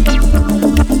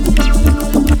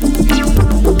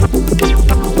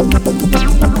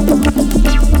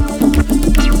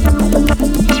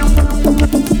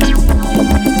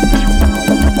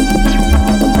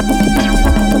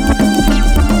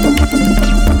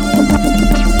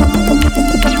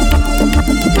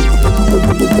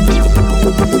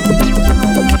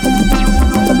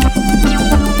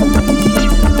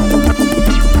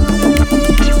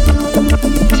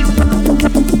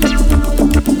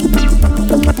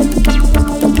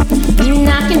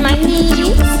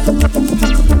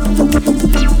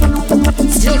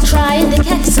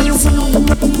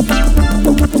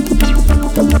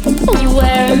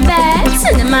 Wearing bags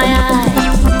under my eye.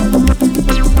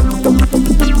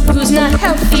 Who's not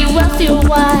healthy, wealthy, or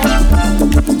wise?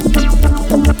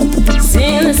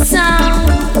 Sing the song.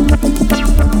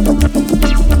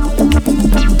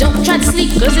 Don't try to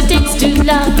sleep, cause it takes too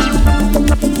long.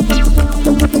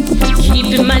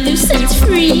 Keeping my loose ends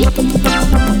free.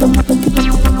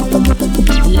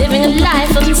 Living a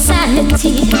life of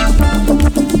insanity.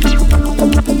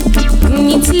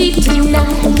 Need sleep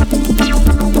tonight.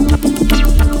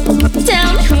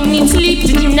 Tell me who needs sleep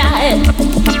tonight.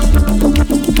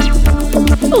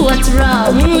 What's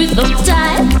wrong with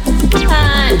uptight?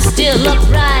 I'm still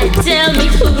upright. Tell me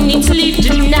who needs sleep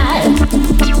tonight.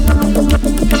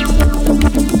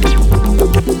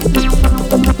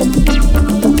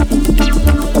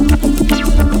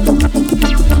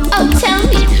 Oh, tell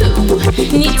me who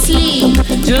needs sleep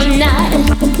tonight.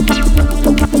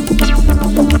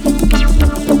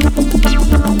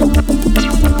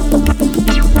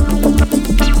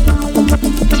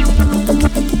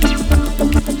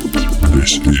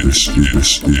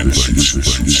 This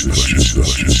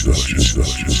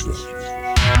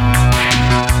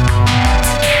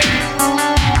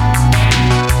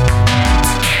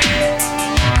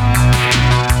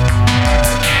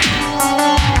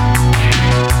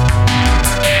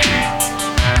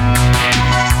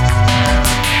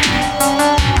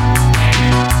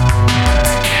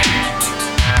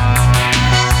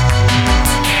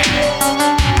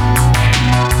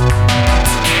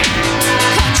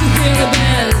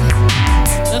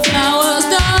The flowers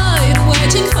died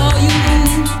waiting for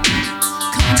you.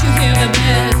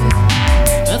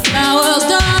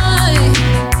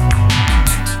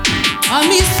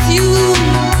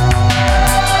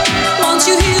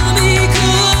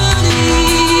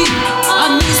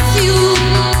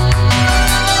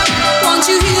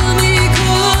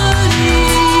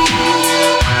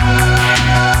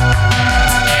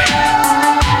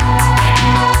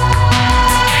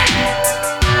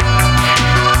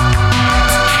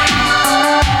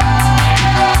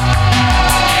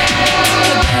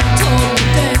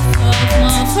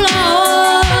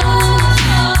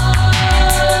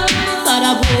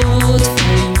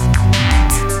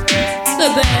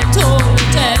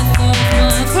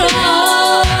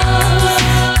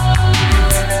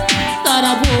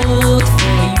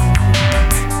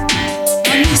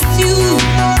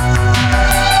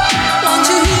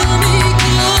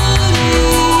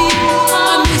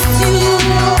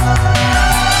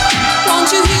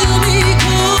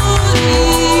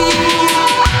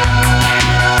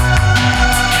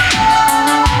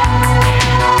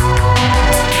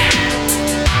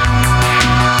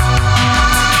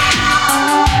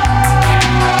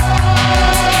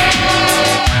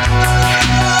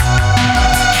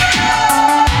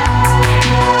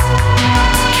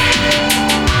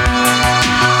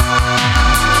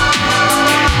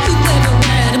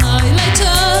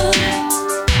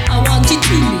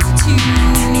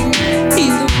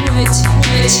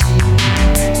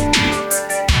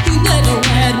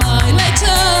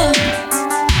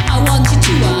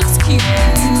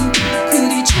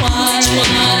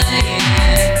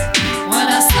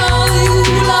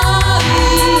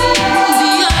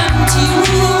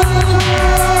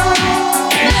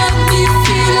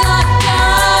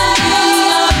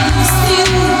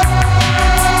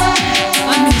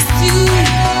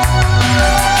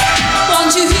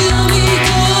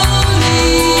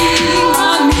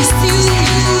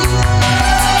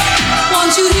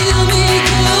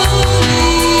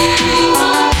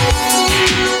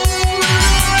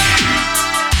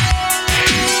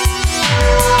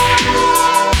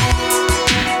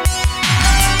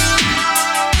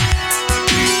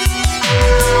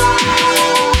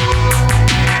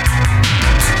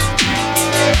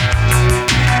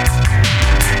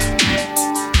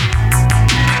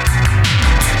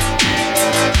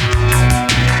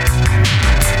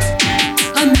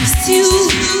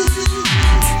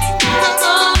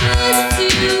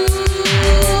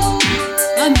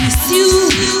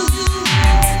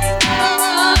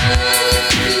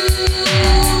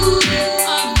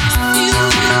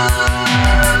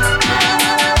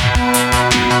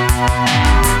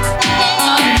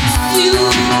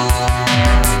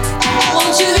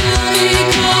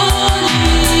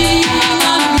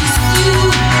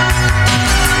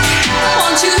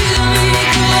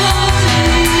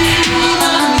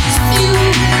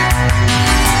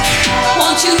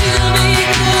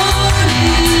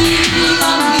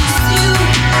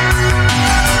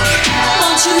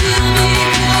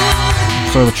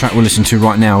 track we're listening to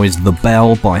right now is The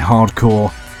Bell by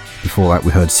Hardcore. Before that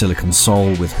we heard Silicon Soul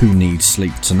with Who Needs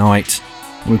Sleep Tonight.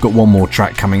 We've got one more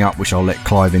track coming up which I'll let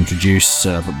Clive introduce,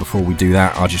 but before we do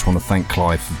that I just want to thank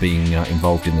Clive for being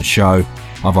involved in the show.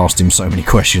 I've asked him so many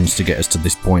questions to get us to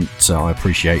this point, so I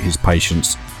appreciate his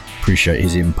patience, appreciate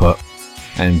his input,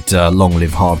 and long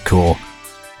live Hardcore.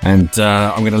 And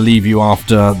I'm going to leave you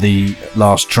after the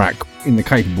last track in the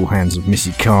capable hands of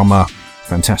Missy Karma,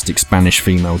 fantastic Spanish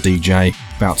female DJ.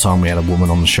 About time we had a woman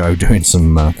on the show doing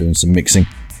some mixing.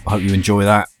 I hope you enjoy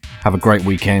that. Have a great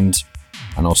weekend,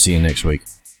 and I'll see you next week.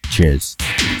 Cheers.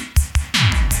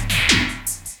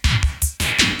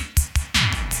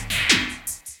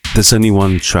 There's only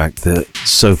one track that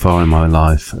so far in my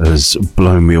life has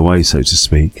blown me away, so to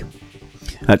speak.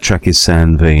 That track is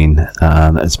Sandveen.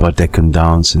 That's by Deccan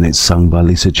Dance, and it's sung by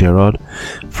Lisa Gerrard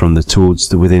from the Towards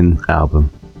the Within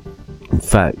album. In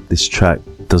fact, this track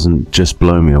doesn't just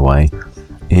blow me away,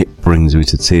 it brings me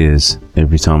to tears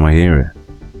every time I hear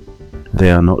it.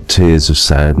 They are not tears of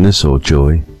sadness or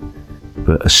joy,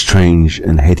 but a strange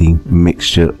and heady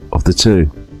mixture of the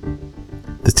two.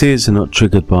 The tears are not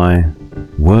triggered by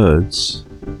words,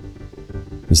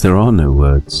 as there are no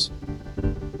words.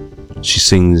 She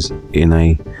sings in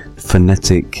a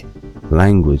phonetic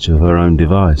language of her own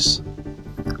device,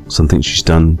 something she's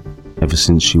done ever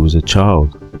since she was a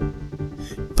child.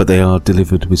 But they are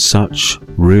delivered with such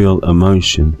real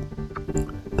emotion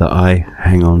that I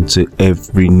hang on to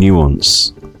every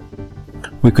nuance.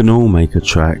 We can all make a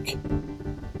track,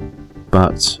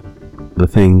 but the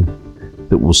thing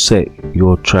that will set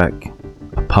your track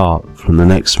apart from the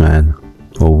next man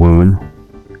or woman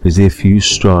is if you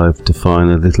strive to find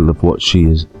a little of what she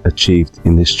has achieved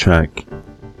in this track.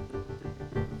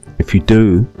 If you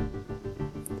do,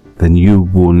 then you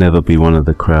will never be one of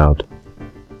the crowd.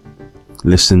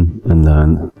 Listen and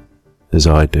learn as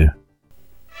I do.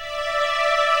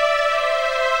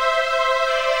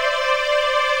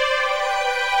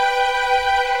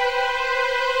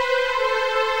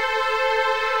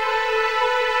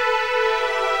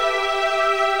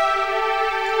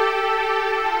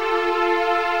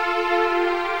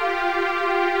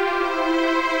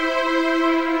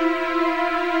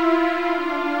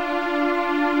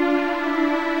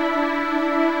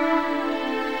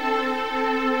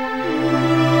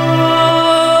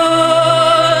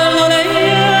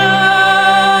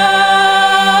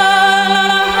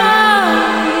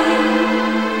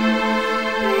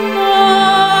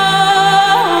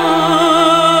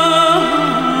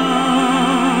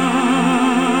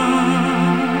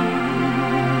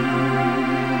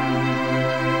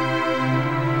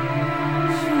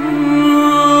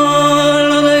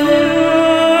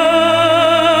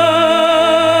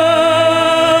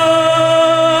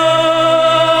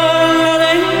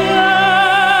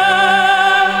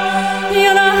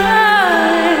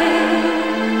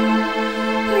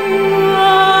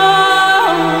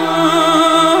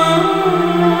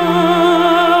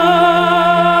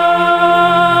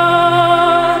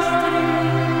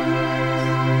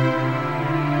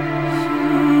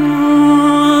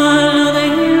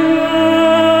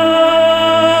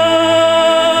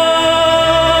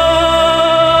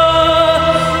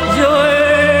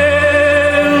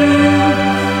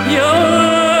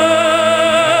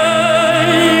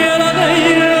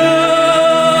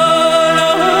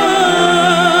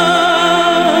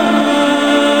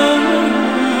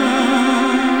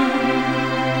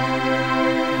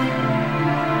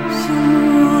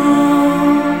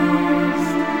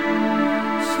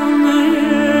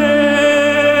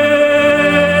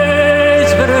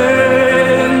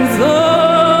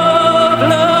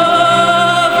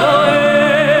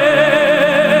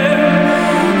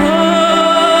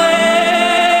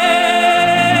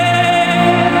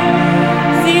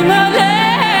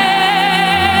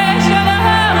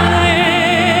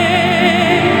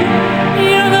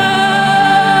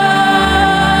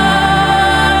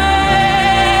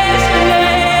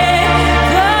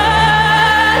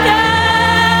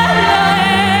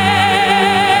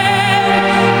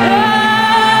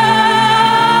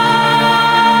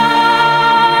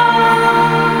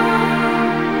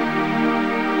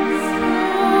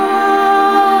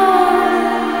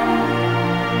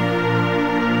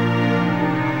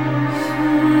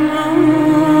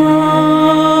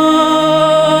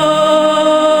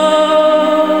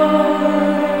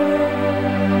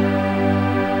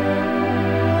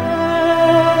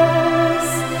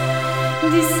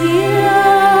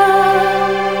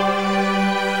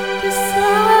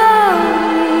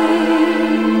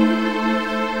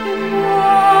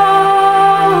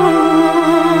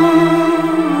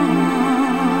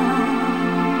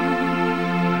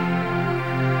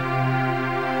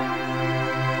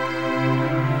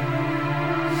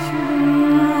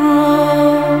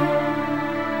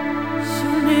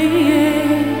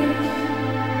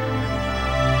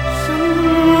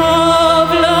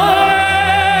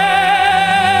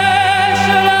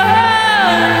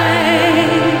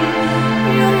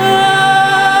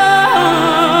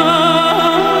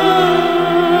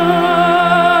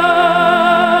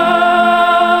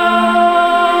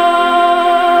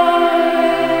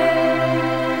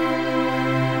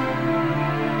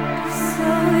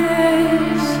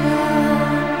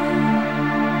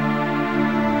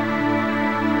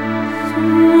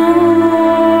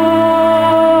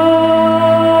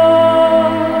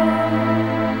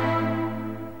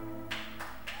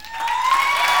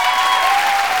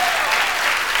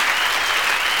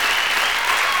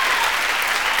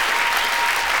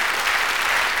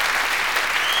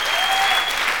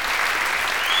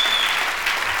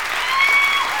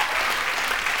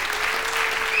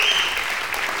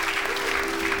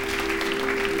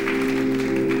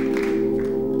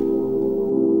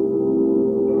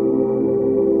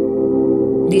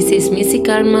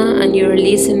 Karma and you're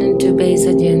listening to Bass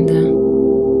Agenda.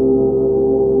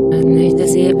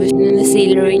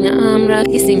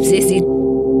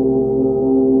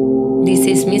 This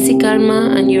is Missy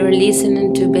Karma and you're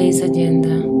listening to Bass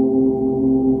Agenda.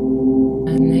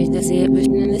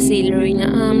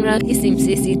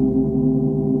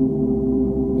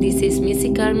 This is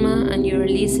Missy Karma and you're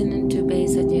listening to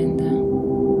Bass Agenda.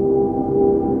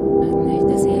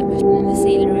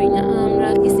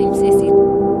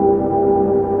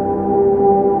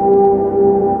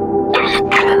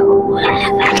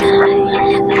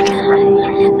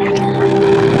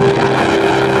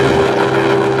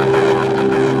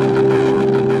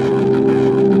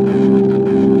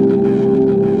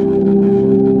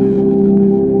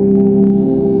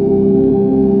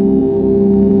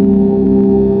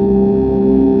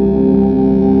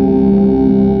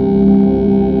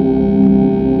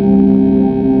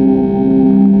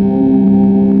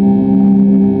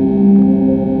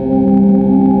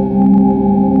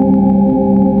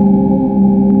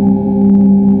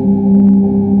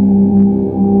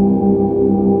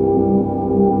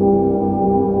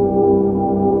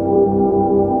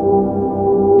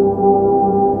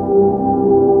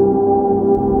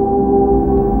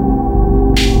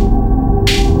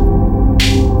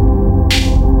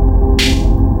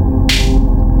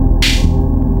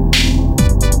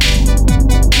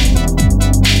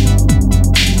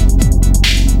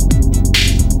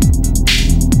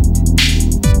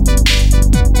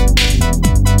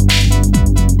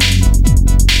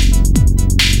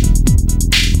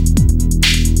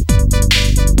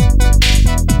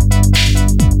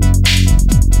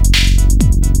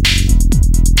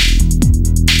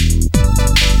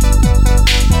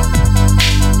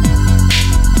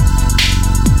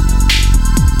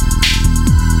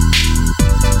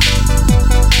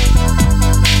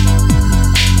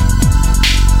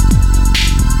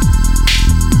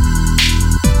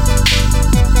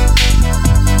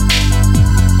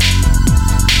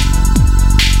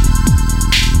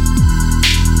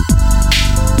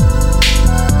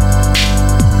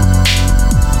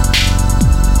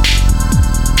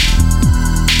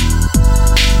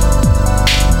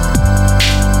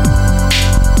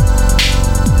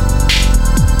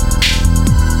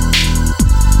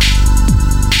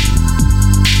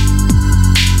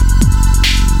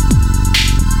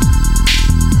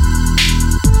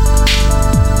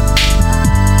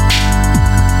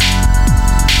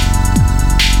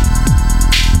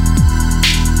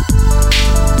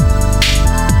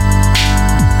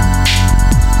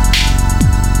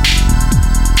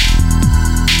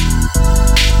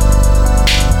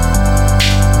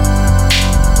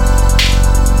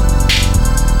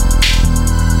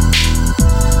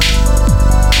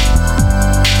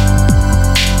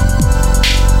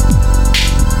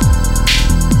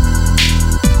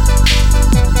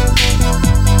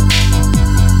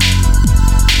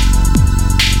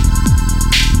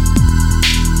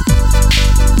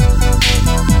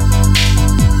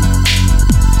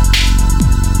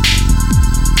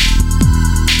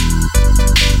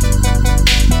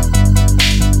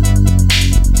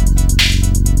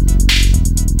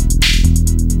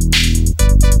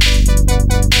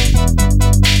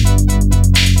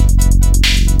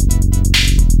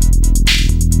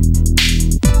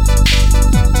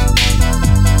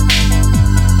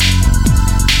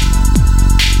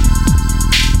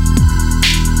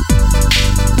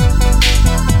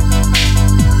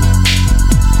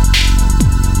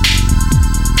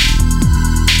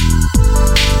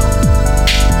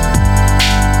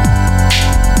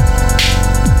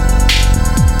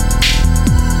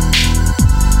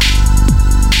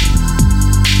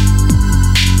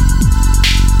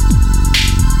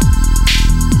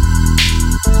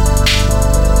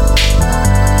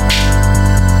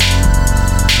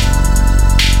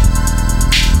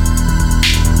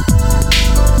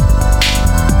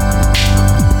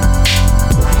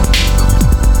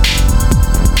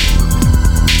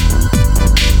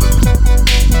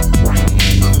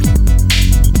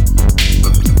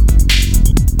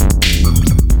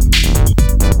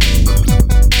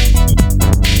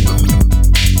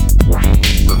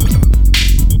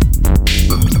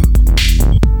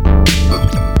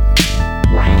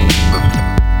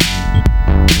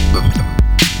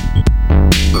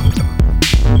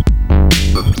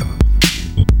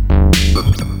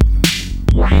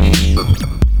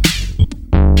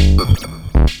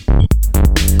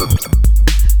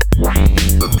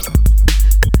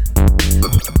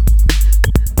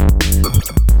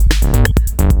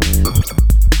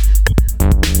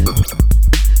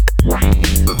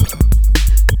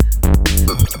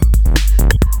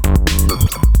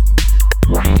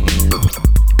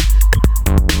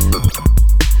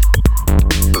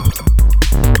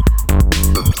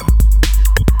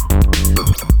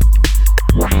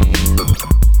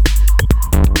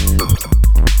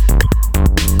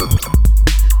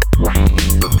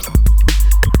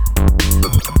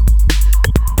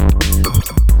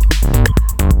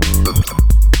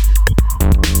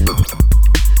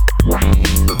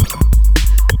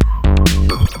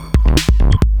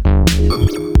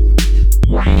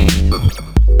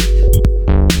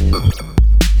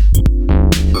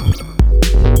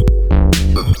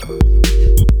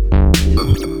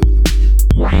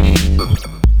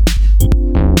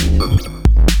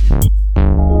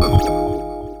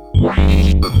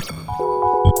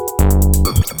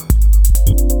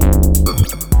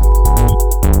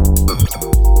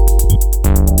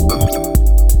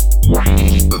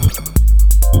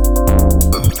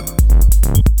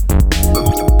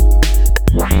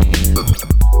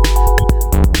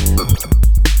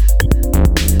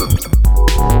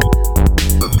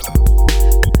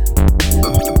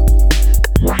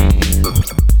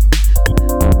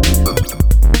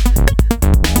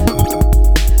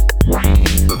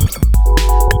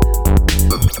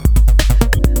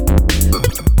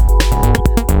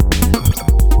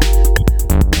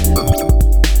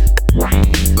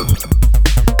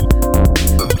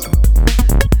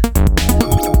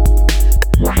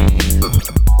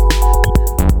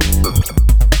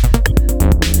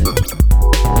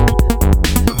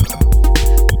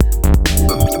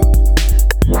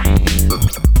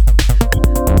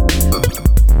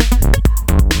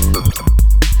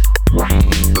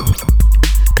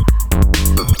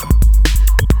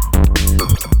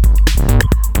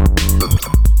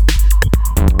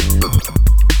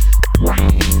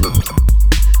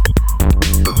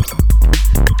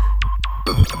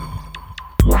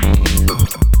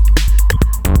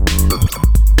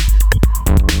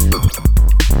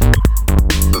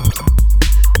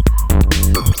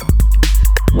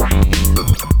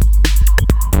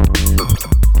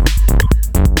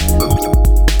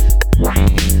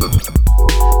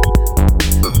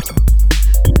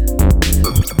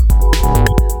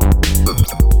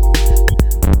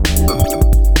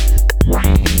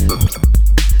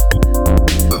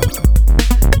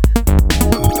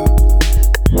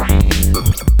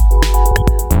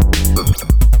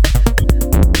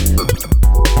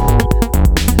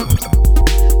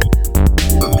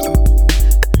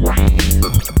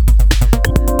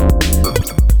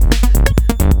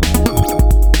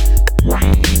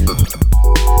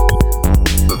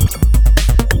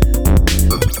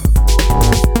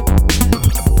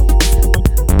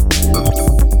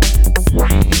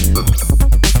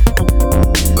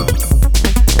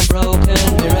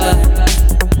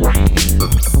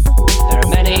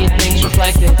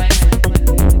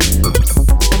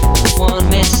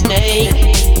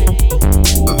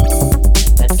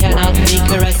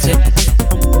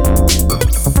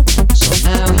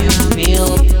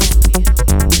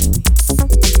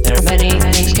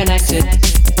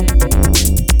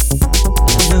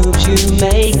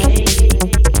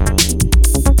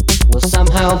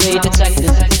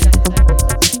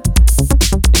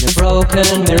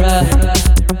 broken mirror.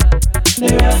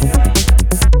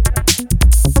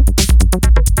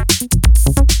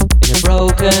 In a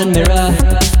broken mirror,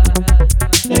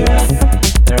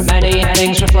 there are many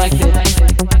things reflected.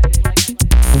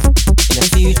 In a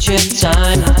future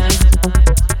time,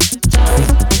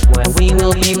 where we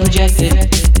will be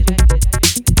projected.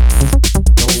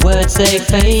 The words they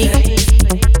fake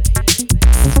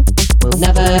will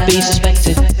never be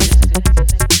suspected.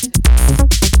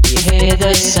 You hear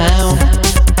the sound,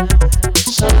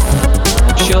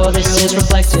 I'm sure this is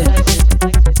reflected.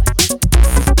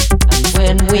 And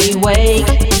when we wake,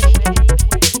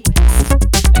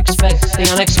 expect the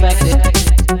unexpected.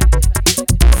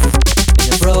 In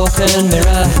a broken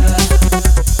mirror,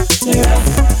 in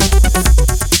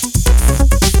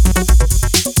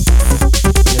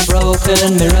a broken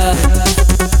mirror,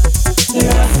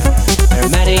 there are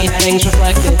many things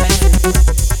reflected.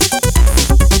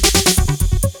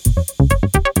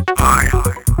 Hi,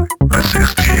 this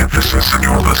is the Emphasis and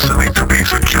you're listening to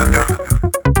Bass Agenda.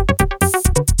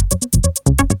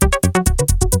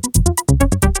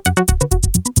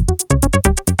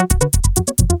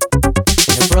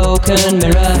 In a broken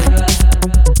mirror,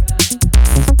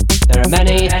 there are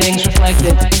many things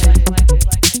reflected.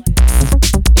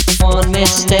 It's one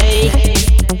mistake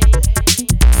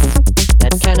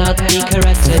that cannot be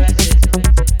corrected.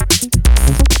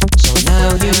 So now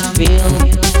you feel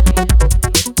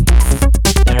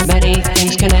there are many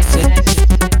things connected,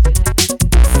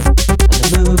 and the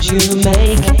moves you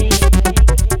make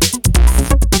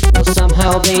will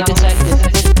somehow be detected.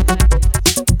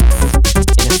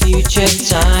 In a future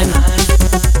time,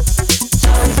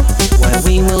 where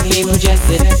we will be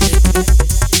projected.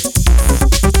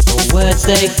 The words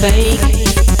they fake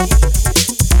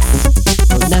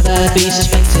will never be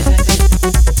suspected.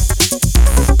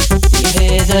 You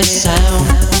hear the sound,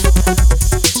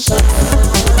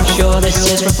 I'm sure this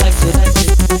is reflected.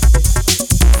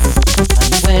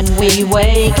 And when we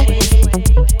wake,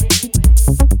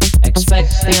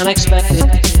 expect the unexpected.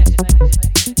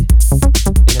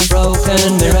 In a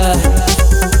broken mirror,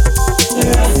 in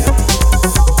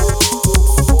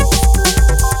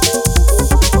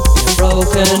a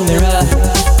broken mirror,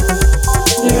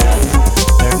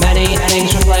 there are many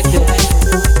things reflected.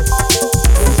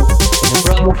 In a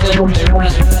broken mirror,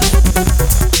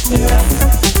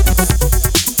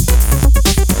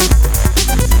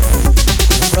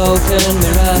 broken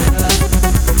mirror,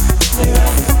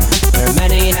 there are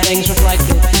many things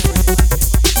reflected.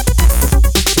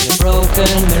 In a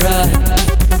broken mirror,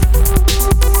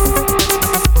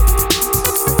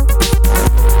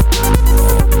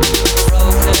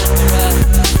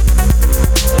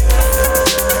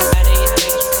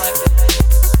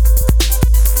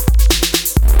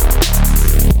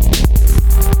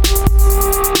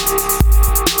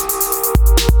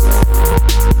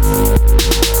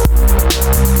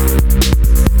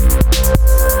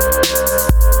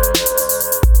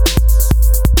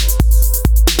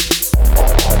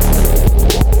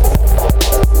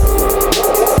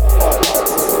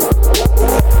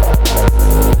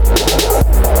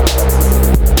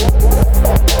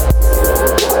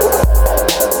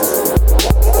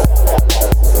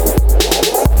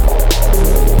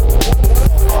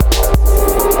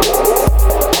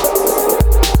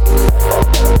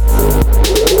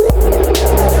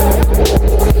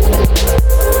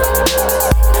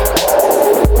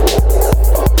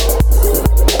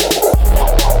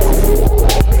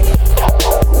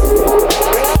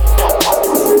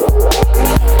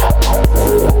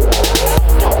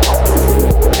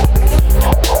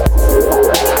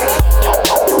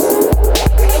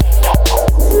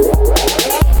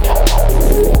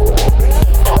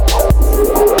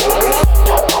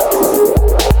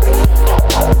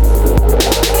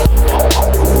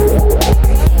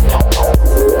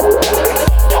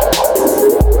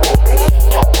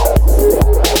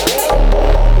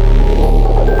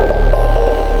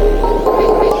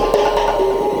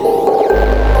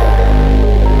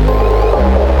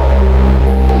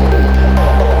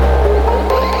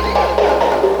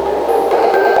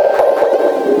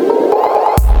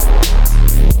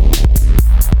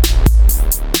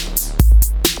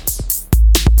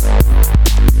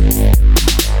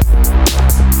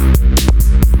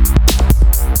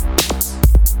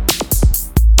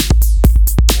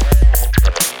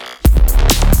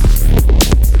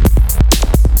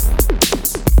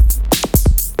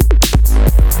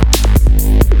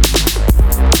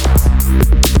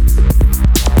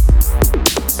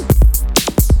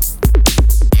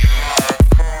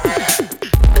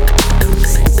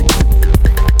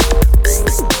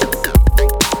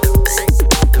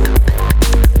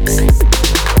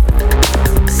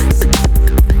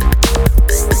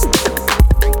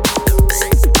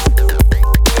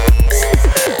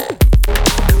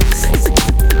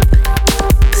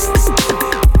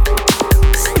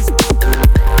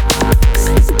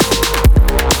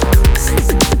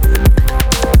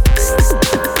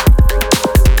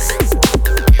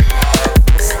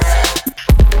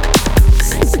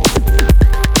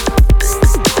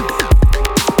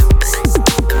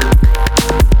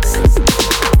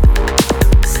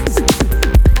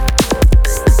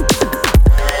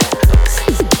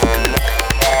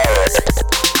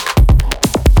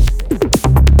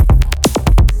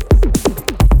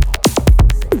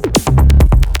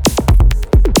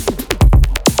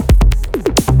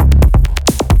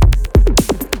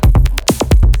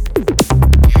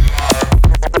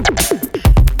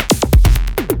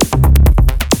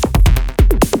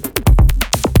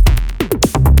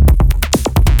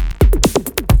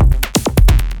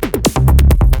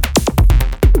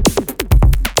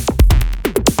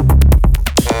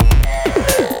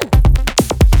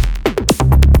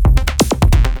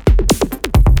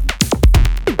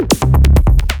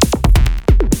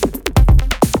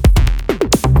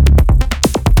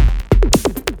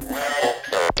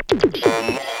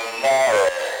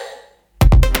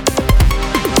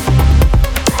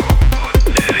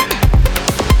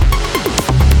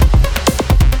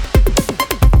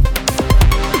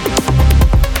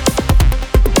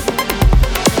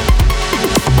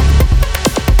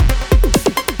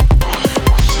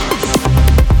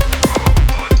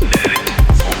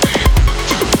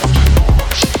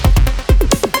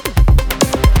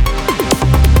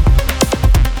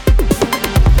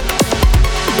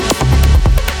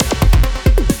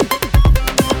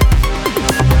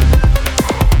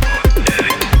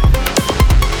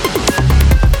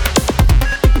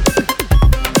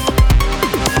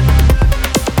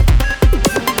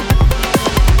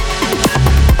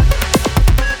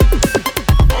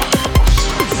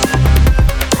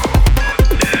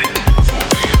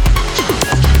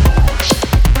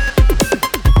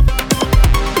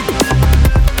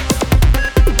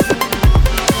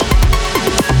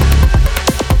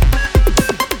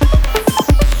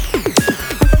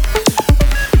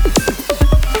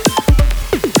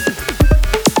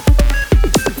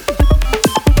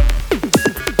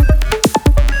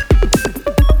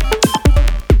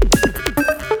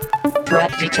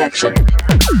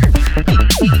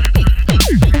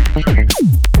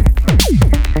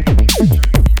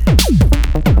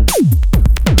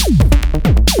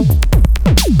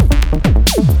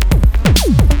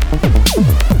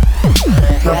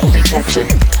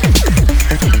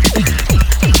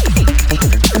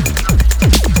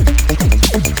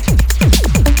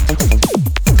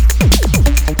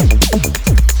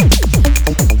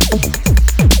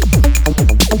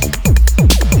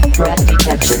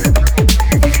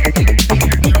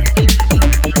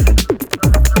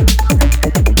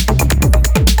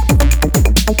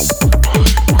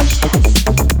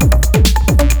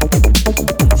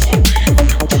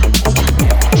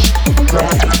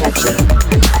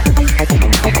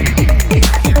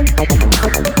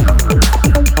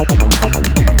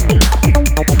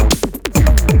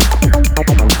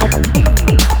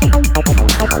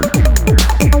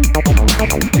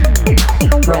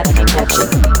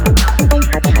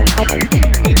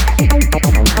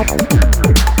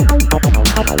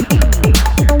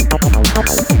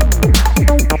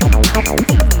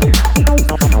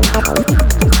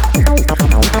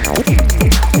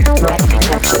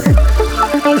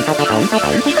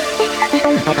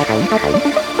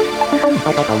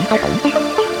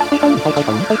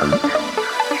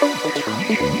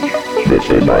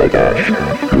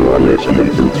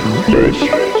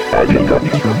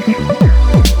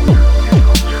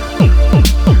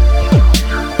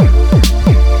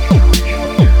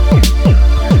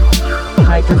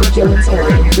 Hypervigilance or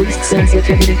increased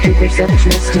sensitivity to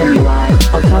perceptual stimuli,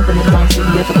 accompanied by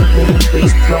significantly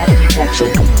increased threat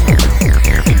detection.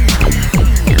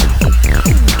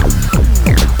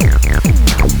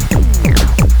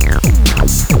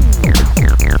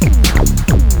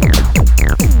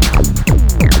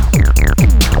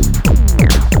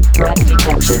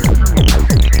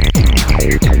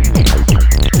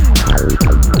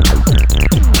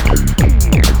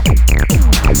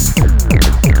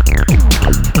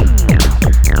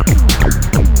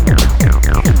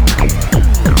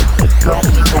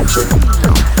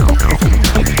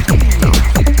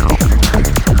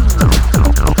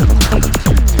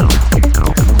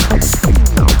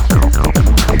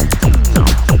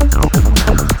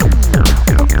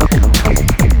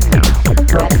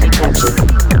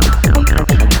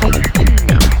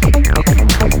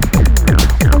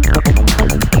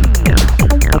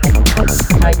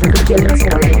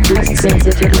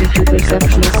 Sensitivity to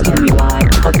perceptual stimuli,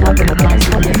 accompanied by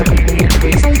significantly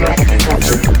increased threat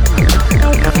detection.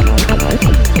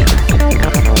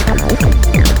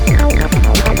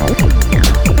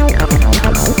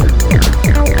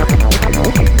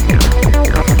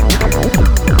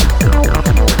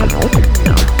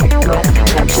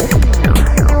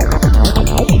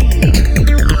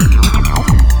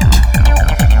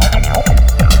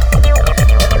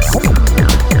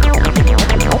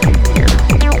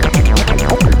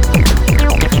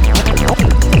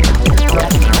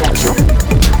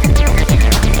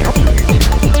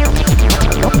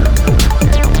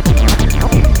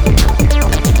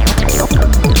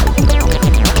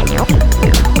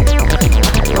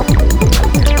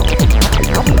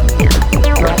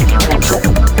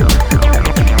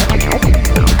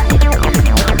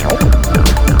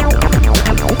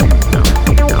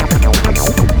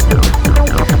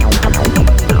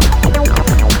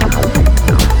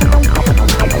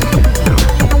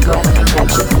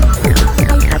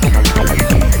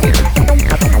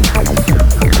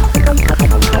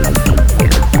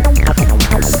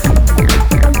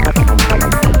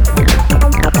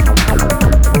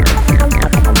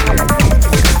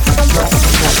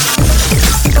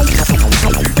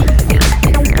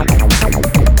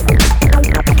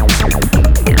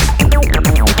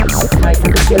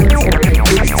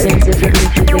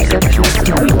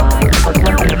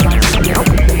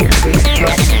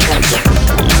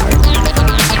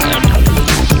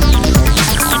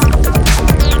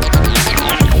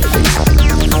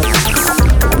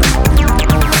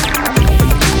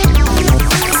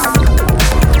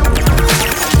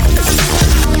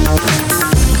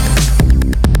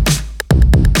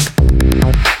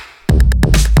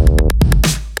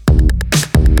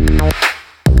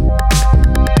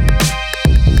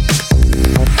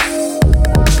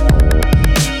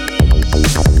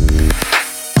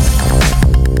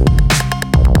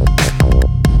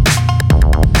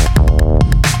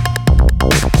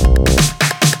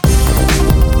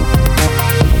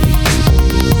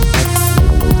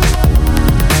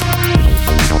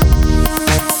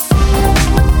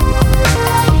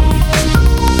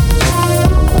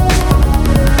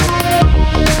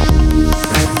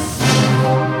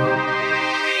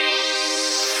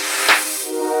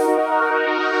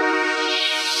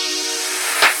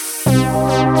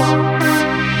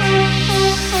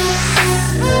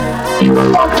 You are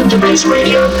locked into Bass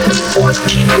Radio, the fourth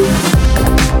kingdom.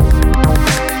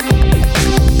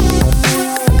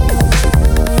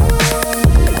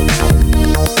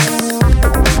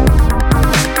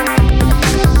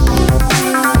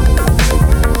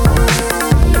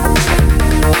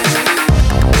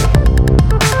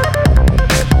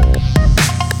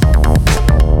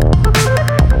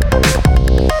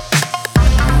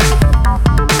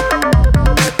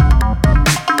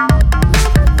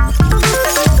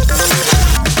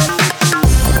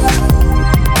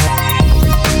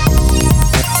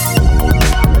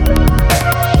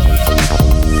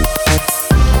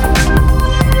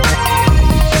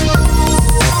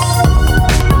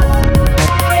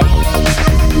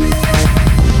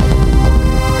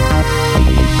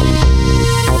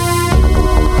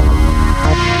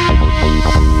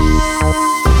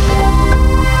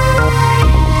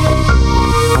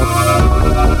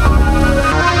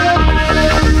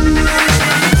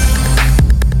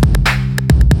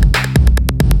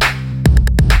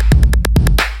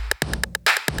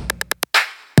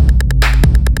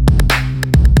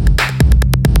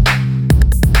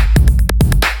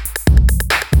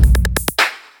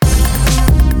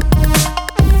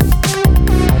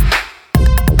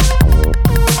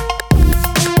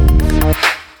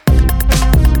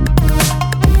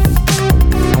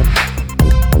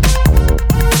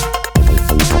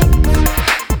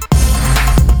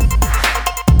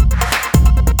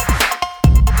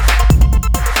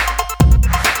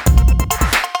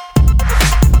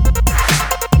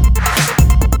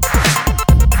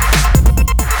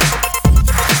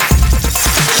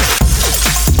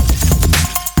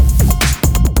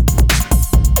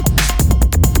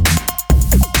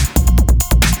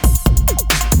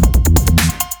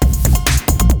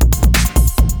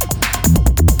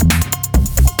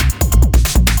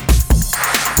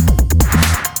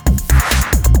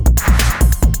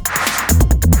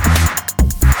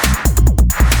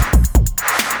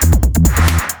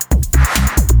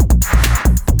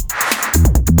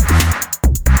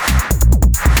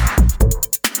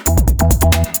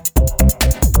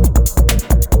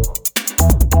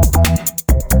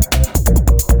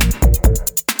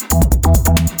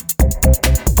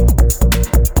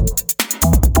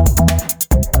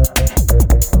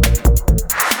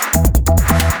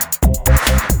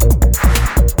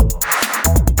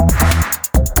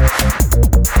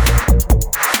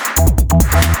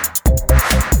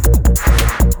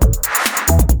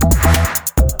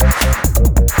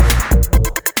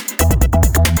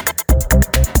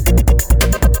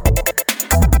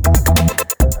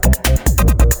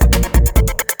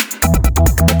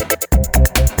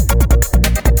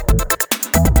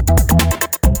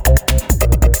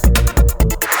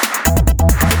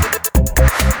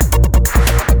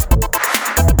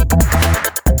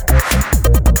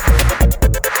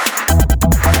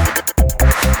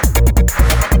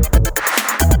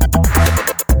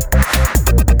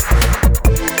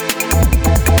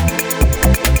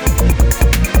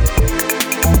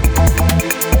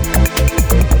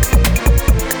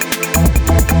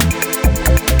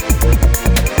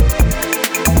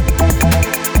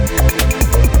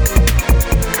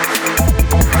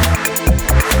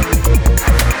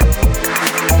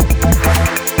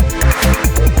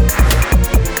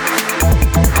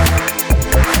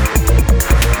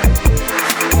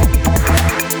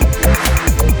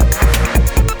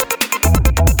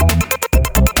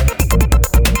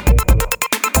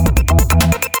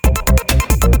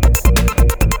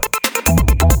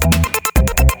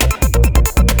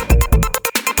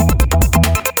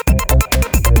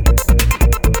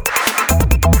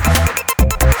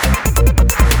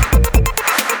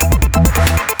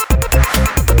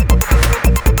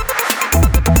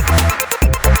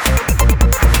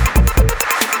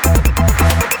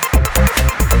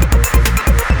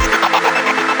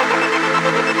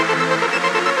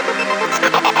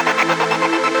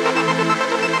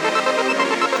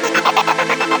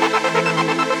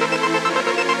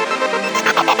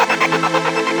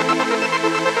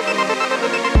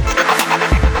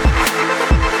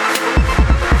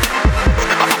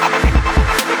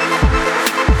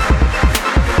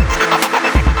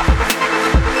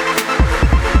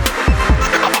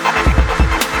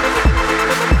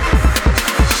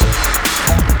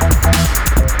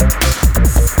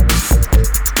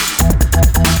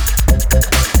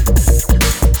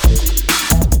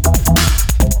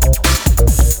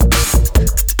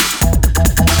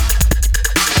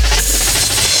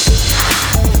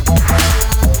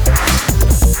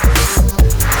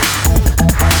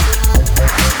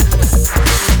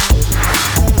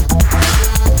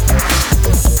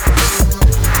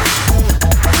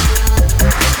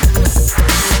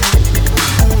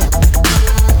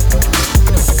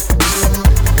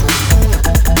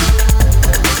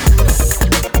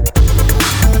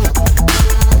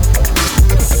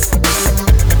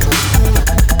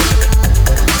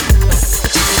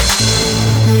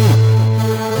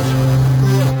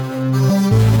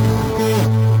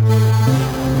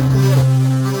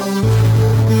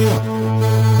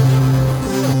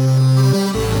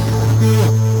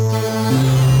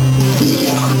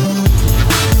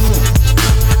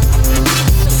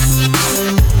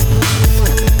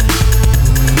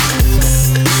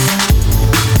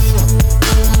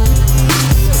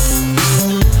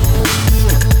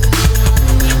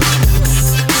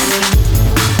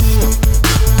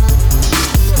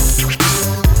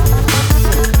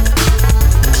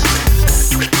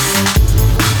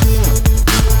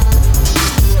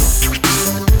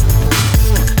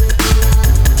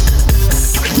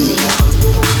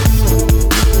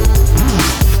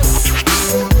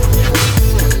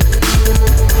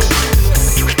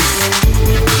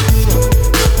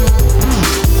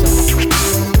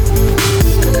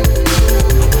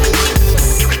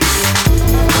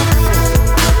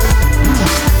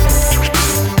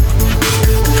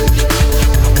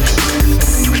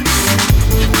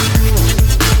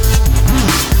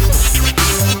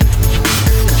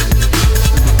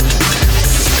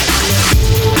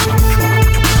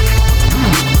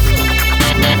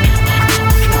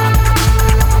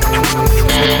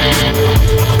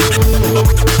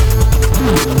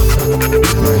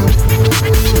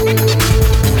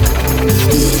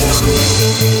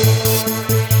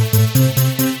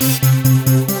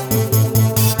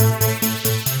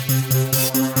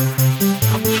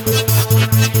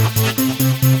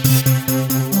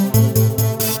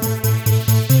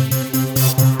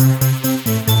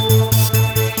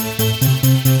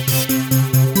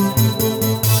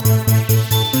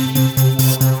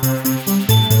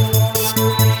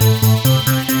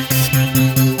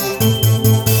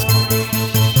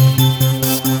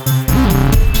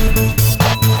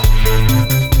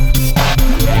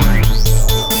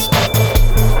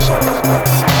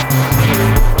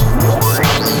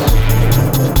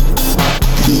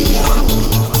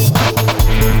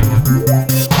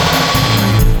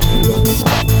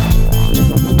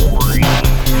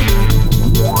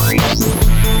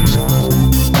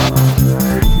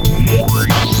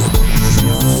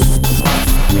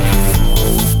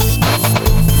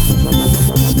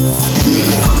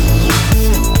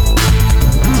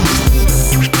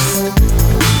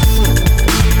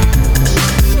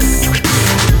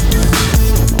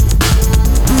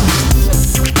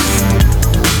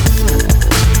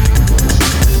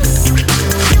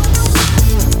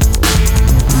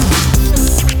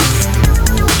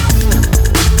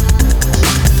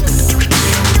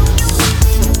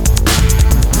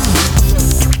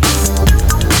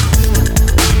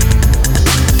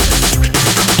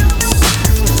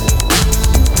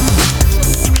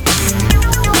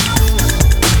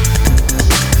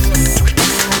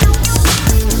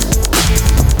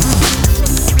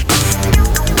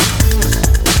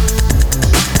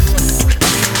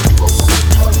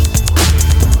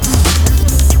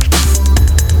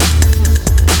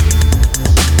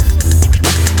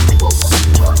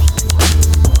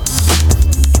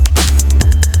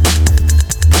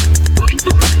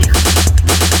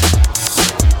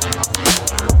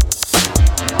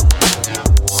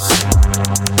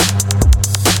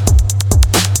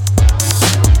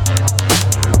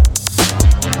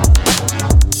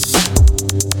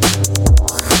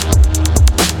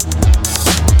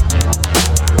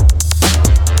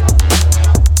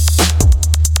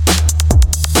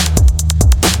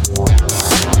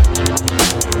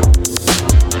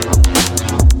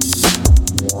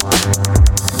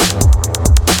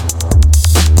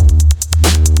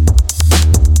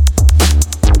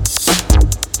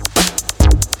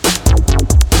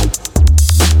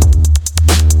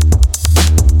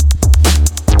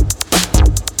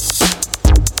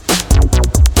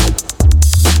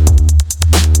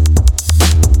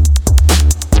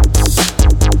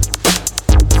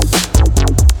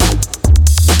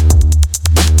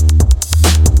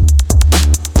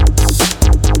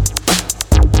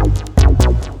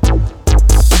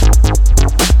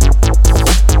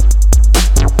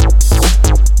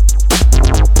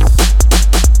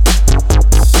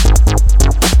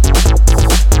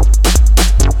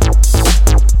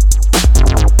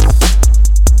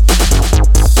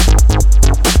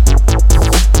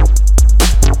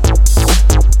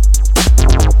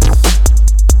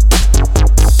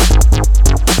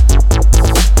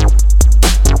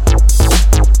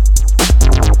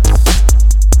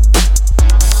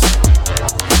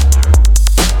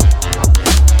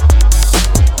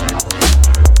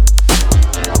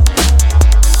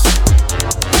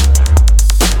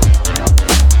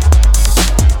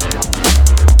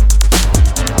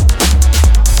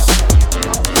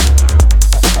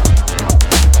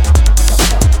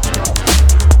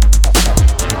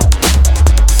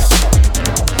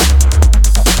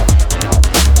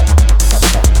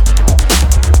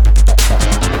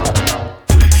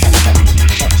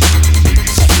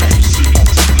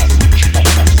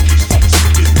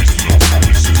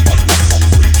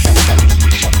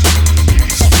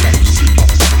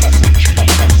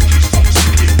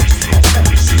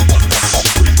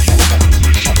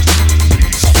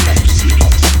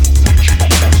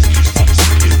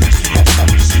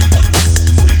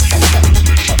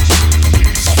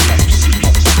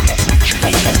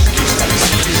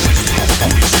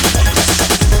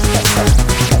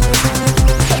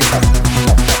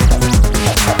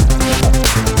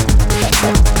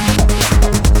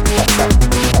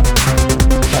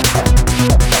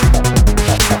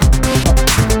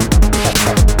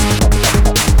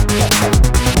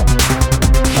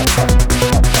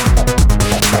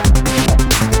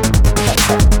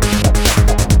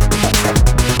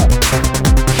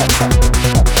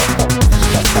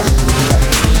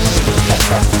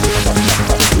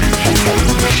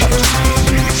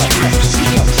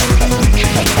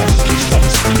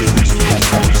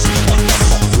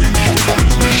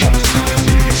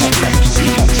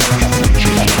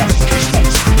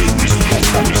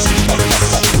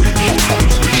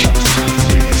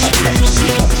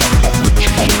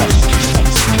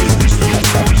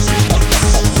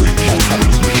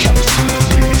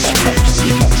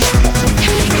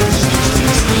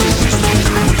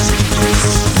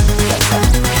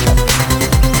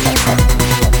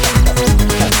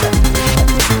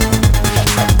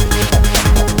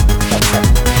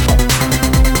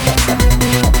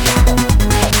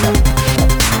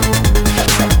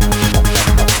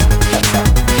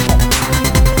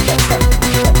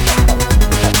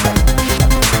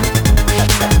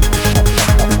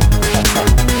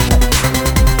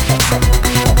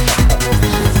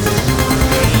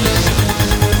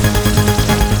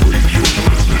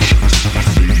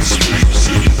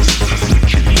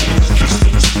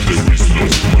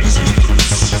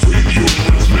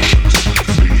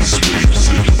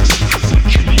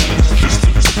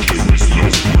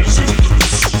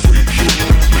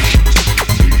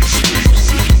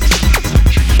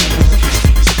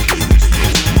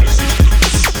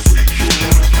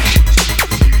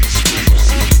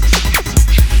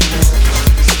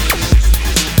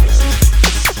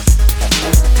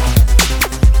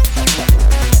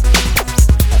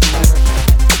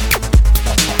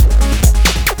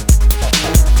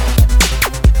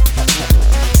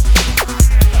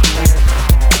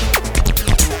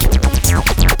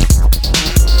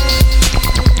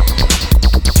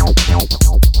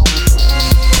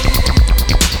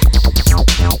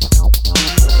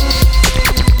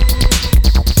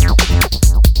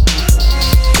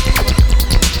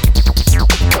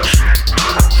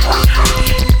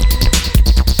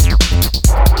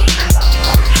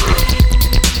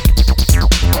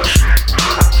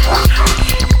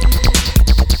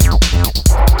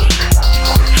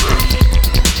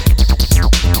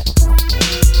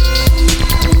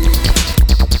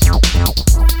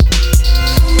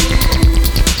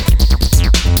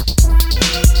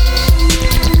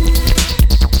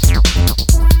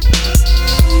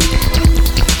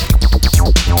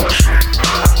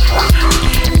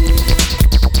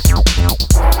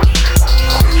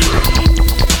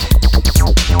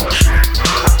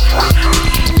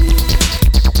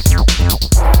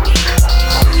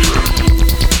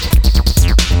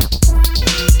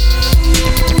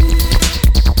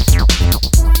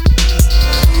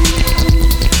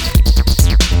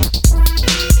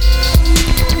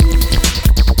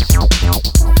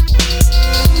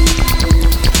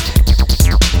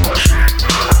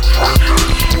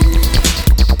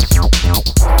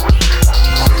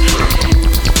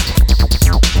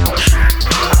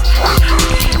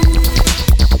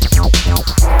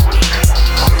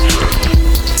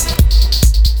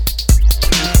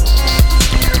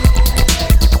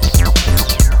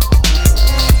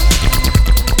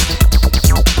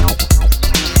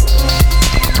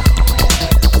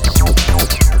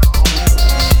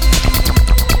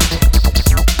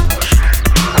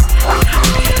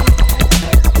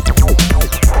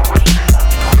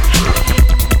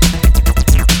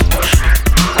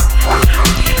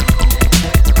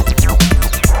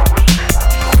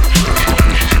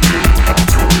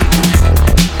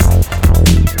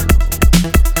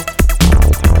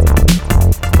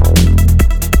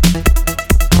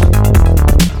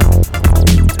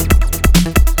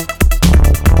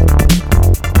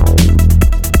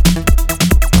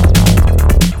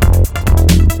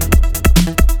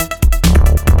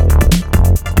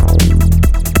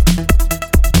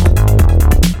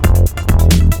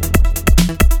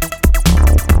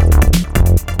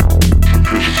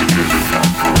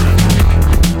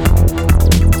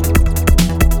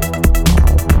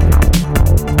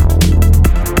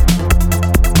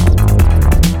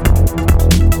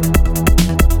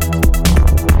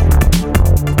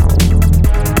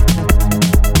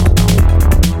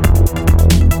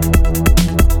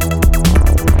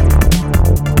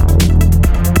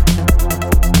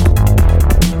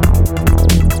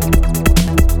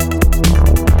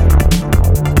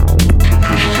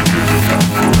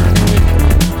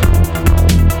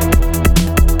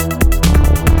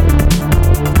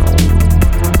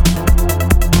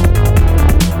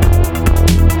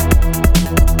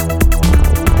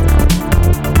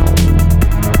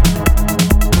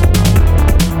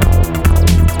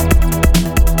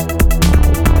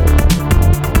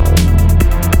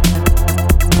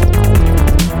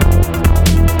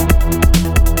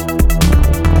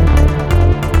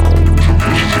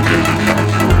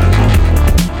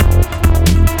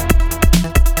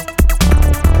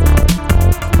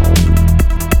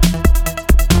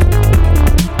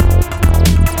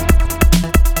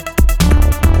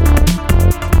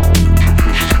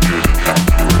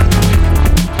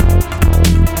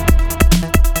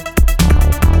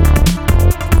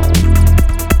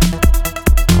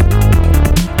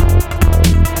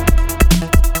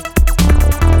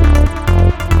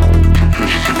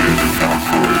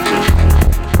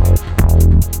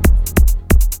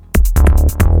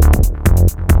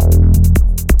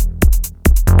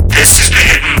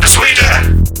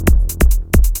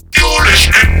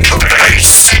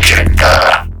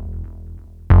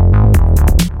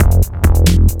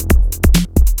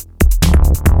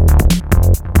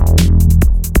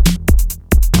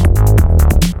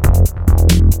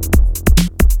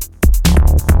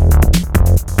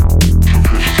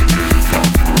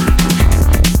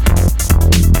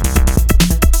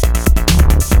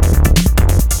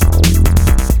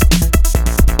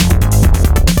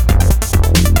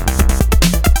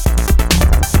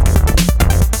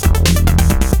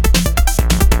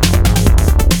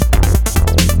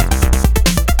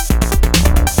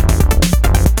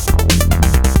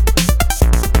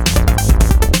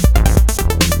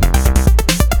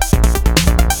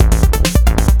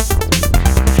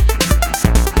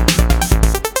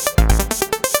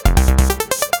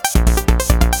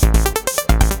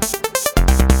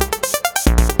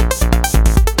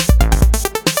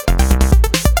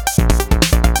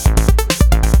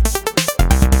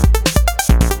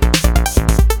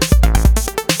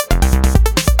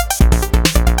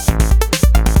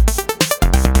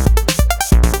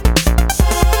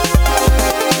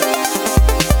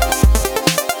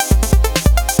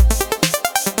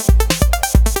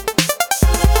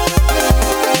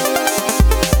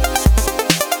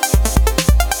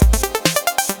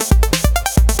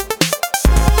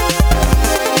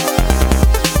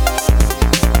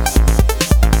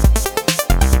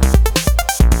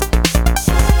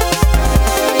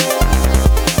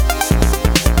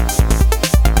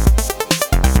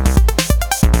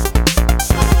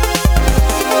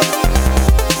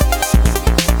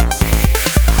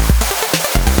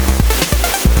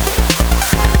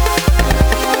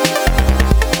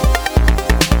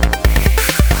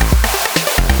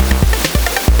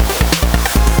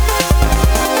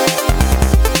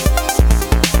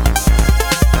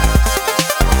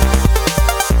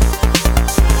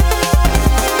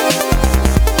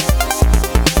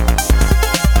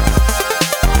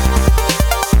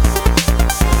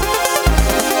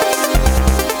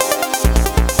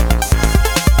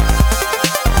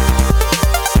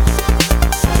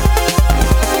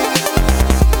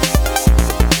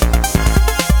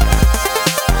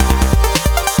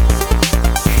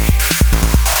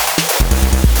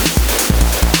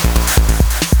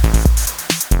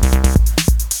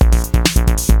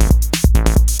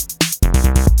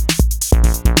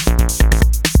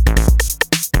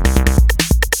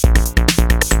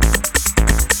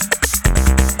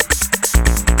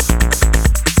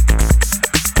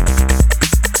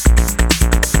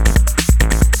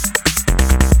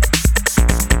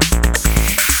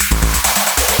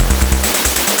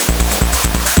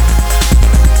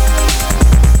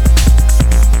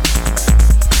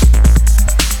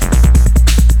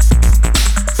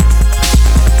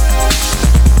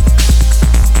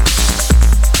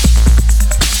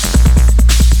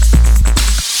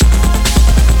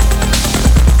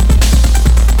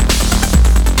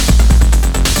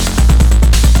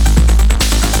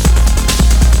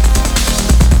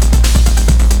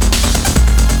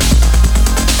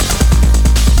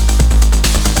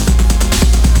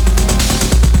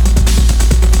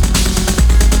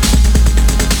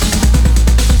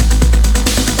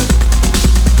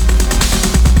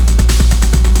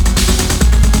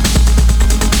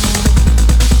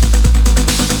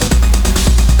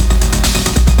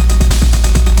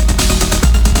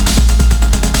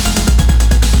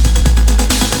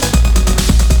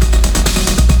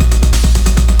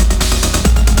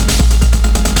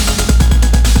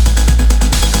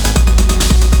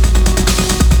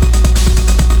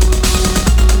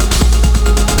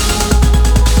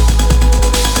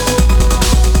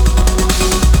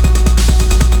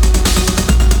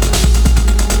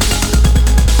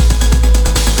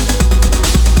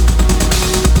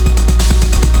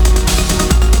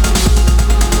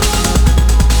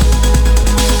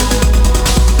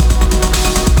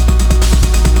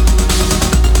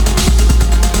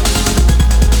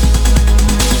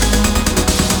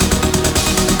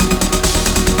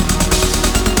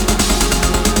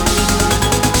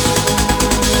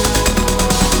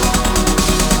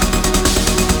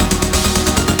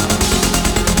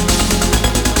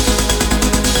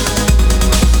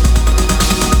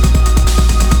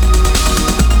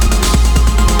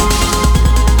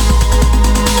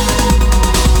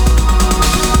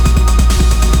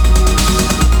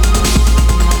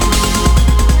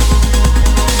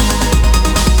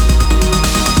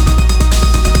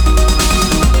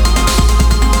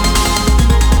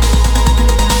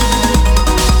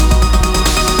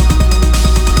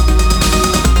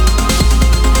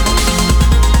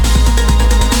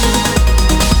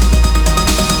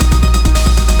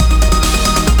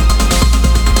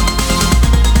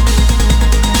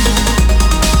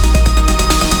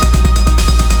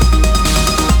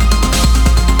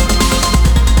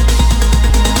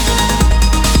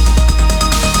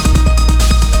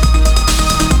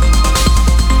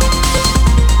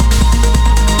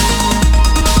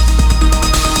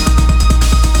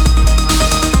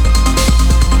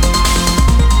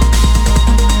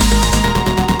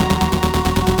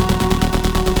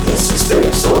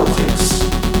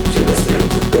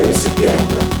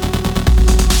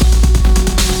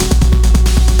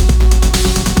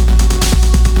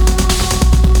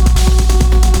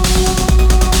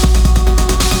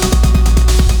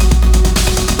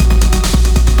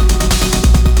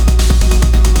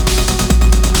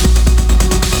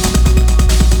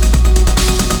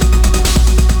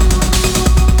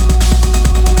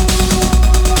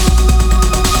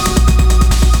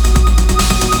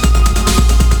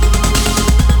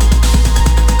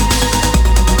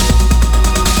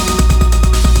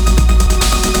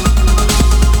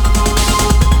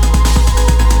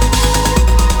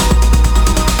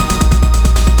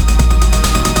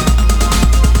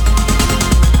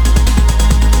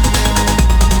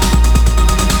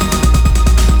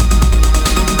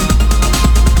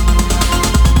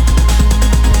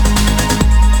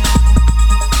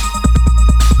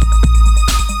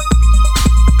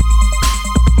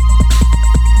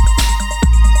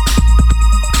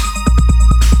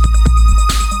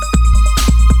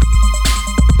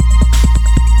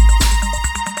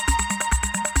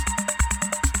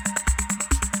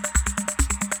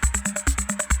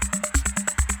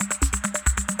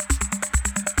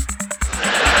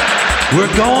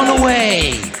 We're going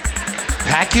away.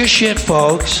 Pack your shit,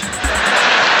 folks.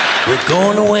 We're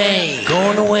going away,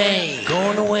 going away,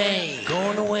 going away.